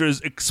remaining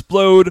monsters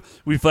explode,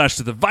 we flash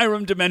to the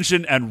Vyram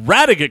dimension, and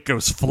Radiguet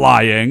goes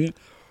flying.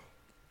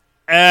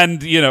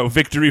 And,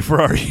 victory for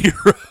our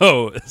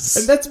heroes.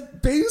 And that's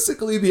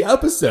basically the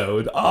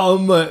episode.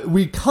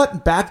 We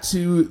cut back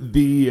to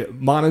the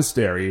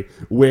monastery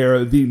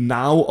where the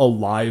now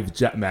alive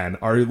Jetmen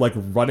are like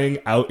running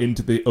out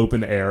into the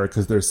open air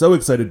because they're so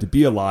excited to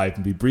be alive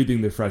and be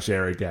breathing the fresh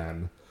air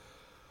again.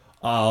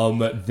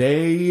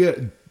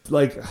 They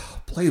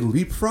play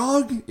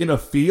leapfrog in a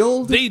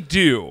field. They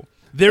do.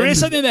 There is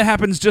something that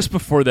happens just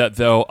before that,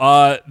 though.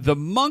 The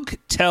monk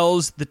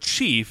tells the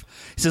chief,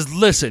 he says,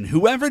 listen,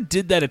 whoever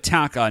did that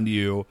attack on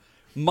you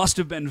must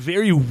have been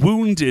very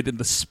wounded in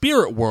the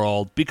spirit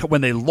world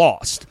when they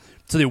lost,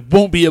 so they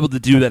won't be able to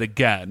do that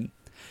again.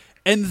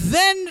 And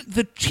then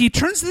he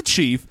turns to the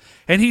chief,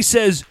 and he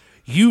says,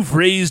 you've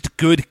raised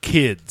good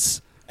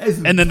kids.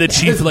 And then the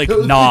chief,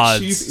 nods,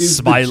 the chief is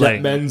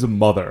smiling. The Jetmen's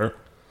mother.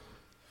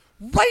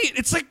 Right,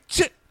 it's like,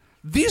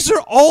 these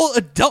are all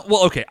adult.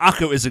 Well, okay,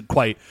 Akko isn't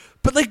quite,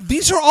 but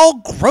these are all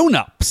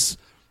grown-ups.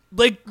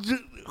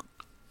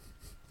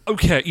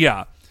 Okay,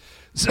 yeah.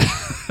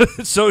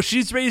 So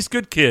she's raised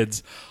good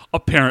kids,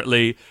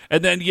 apparently,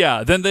 and then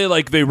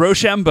they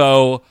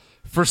Rochambeau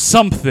for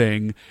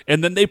something,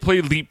 and then they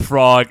play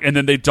leapfrog, and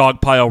then they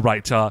dogpile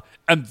Raita,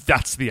 and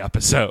that's the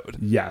episode.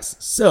 Yes.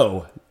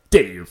 So,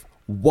 Dave,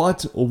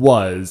 what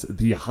was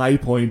the high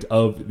point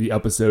of the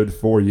episode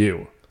for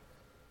you?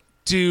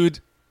 Dude.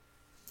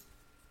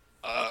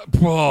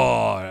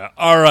 All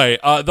right.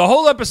 The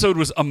whole episode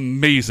was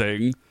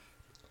amazing.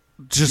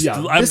 I'm just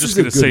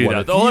going to say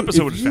that. The whole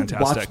episode was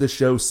fantastic. If you watch the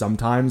show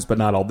sometimes, but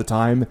not all the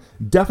time,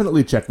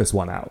 definitely check this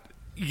one out.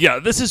 Yeah,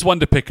 this is one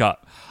to pick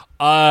up.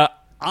 I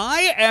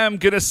am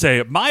going to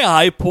say my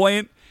high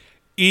point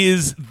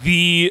is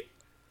the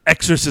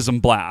exorcism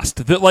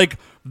blast. That,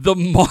 the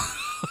monk...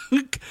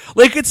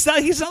 he's not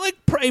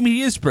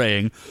he is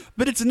praying,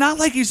 but it's not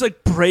like he's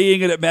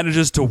praying and it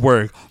manages to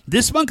work.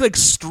 This monk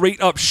straight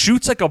up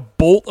shoots a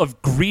bolt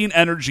of green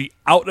energy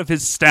out of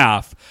his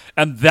staff,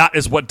 and that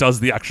is what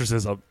does the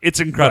exorcism. It's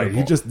incredible. Right,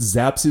 he just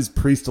zaps his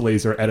priest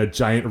laser at a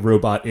giant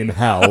robot in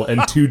hell,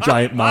 and two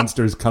giant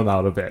monsters come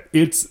out of it.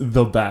 It's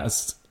the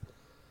best.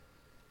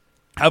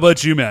 How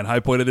about you, man? High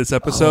point of this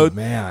episode? Oh,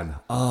 man.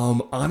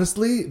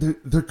 Honestly,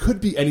 there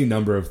could be any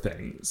number of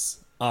things.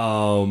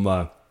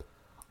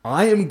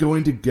 I am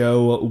going to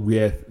go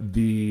with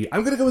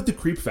the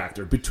creep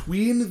factor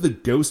between the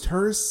ghost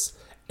hearse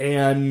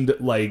and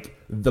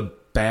the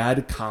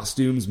bad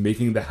costumes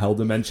making the hell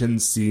dimension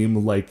seem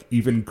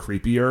even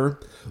creepier.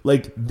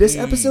 This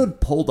episode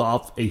pulled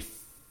off a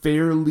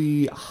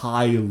fairly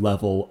high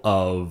level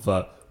of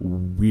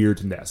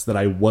weirdness that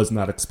I was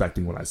not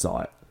expecting when I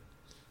saw it.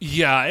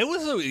 Yeah, it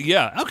was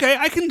okay,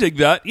 I can dig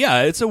that.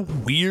 Yeah, it's a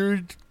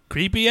weird,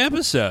 creepy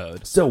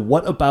episode. So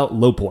what about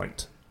low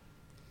point?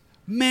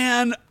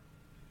 Man,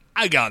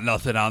 I got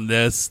nothing on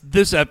this.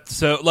 This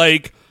episode, I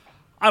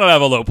don't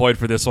have a low point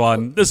for this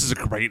one. This is a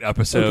great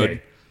episode.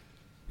 Okay.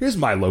 Here's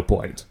my low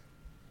point.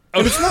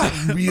 And it's not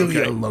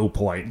really a low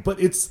point, but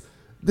this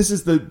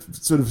is the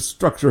sort of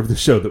structure of the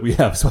show that we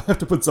have, so I have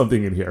to put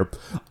something in here.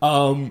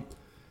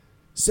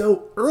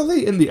 So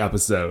early in the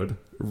episode,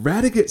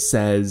 Radiguet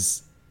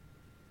says,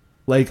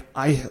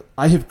 I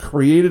have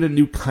created a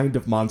new kind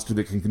of monster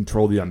that can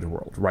control the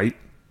underworld, right?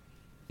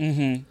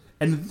 Mm-hmm.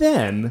 And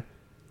then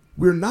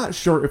we're not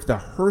sure if the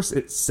hearse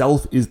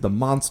itself is the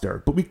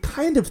monster, but we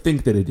kind of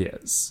think that it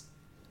is.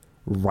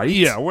 Right?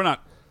 Yeah, we're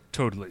not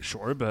totally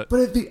sure, but...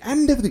 But at the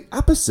end of the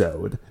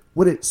episode,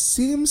 what it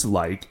seems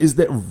like is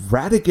that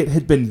Radiguet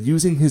had been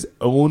using his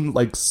own,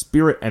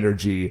 spirit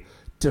energy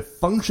to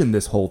function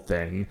this whole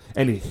thing,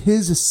 and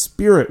his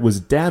spirit was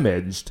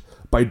damaged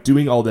by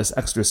doing all this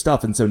extra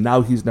stuff, and so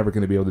now he's never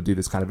going to be able to do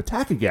this kind of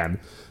attack again.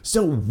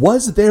 So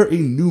was there a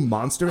new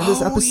monster in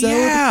this episode?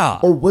 Yeah.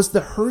 Or was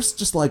the hearse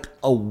just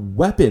a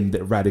weapon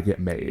that Radiguet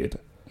made?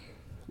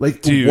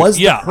 Dude, was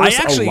the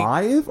hearse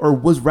alive, or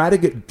was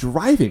Radiguet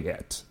driving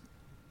it?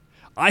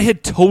 I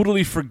had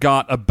totally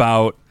forgot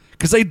about...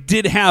 Because I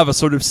did have a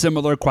sort of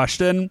similar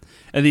question,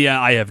 and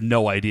I have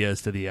no idea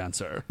as to the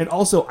answer. And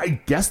also,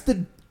 I guess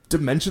the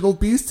dimensional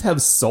beasts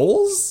have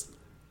souls?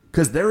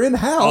 Because they're in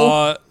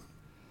hell.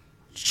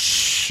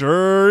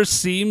 Sure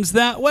seems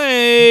that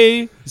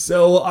way.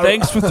 So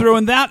thanks for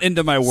throwing that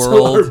into my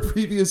world. So our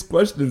previous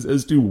questions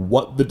as to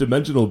what the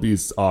dimensional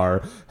beasts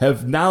are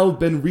have now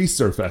been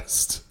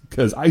resurfaced,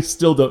 because I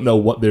still don't know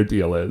what their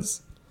deal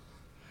is.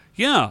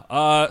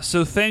 Yeah,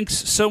 so thanks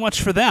so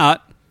much for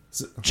that,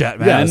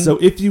 Jetman. Yeah, so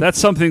that's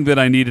something that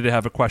I needed to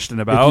have a question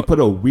about. If you put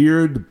a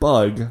weird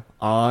bug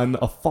on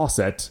a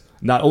faucet,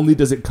 not only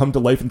does it come to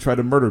life and try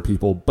to murder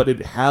people, but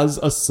it has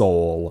a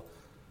soul.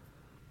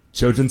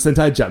 Chojin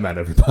Sentai Jetman,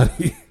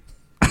 everybody.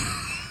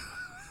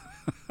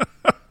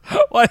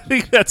 Well, I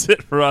think that's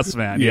it for us,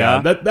 man.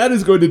 Yeah. That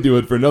is going to do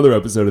it for another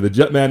episode of the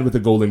Jetman with the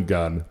Golden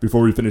Gun.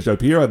 Before we finish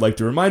up here, I'd like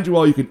to remind you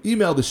all you can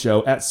email the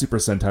show at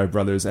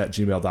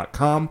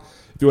supersentaibrothers@gmail.com.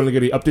 If you want to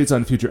get any updates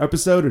on future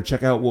episode or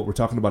check out what we're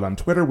talking about on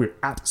Twitter, we're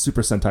at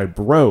Super Sentai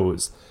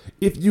Bros.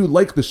 If you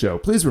like the show,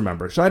 please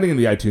remember, shining in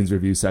the iTunes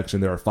review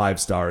section, there are 5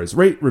 stars.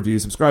 Rate, review,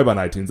 subscribe on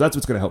iTunes. That's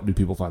what's going to help new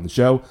people find the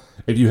show.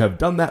 If you have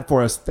done that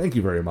for us, thank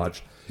you very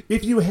much.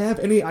 If you have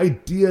any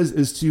ideas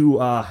as to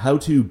how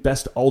to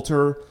best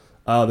alter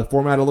the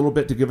format a little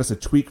bit to give us a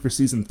tweak for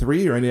Season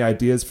 3, or any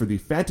ideas for the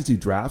fantasy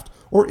draft,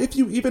 or if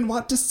you even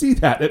want to see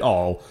that at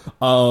all,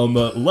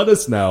 let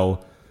us know.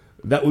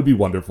 That would be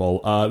wonderful.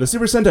 The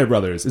Super Sentai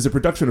Brothers is a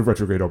production of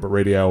Retrograde Orbit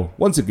Radio.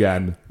 Once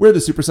again, we're the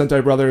Super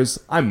Sentai Brothers.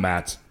 I'm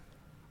Matt.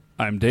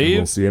 I'm Dave. And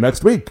we'll see you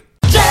next week.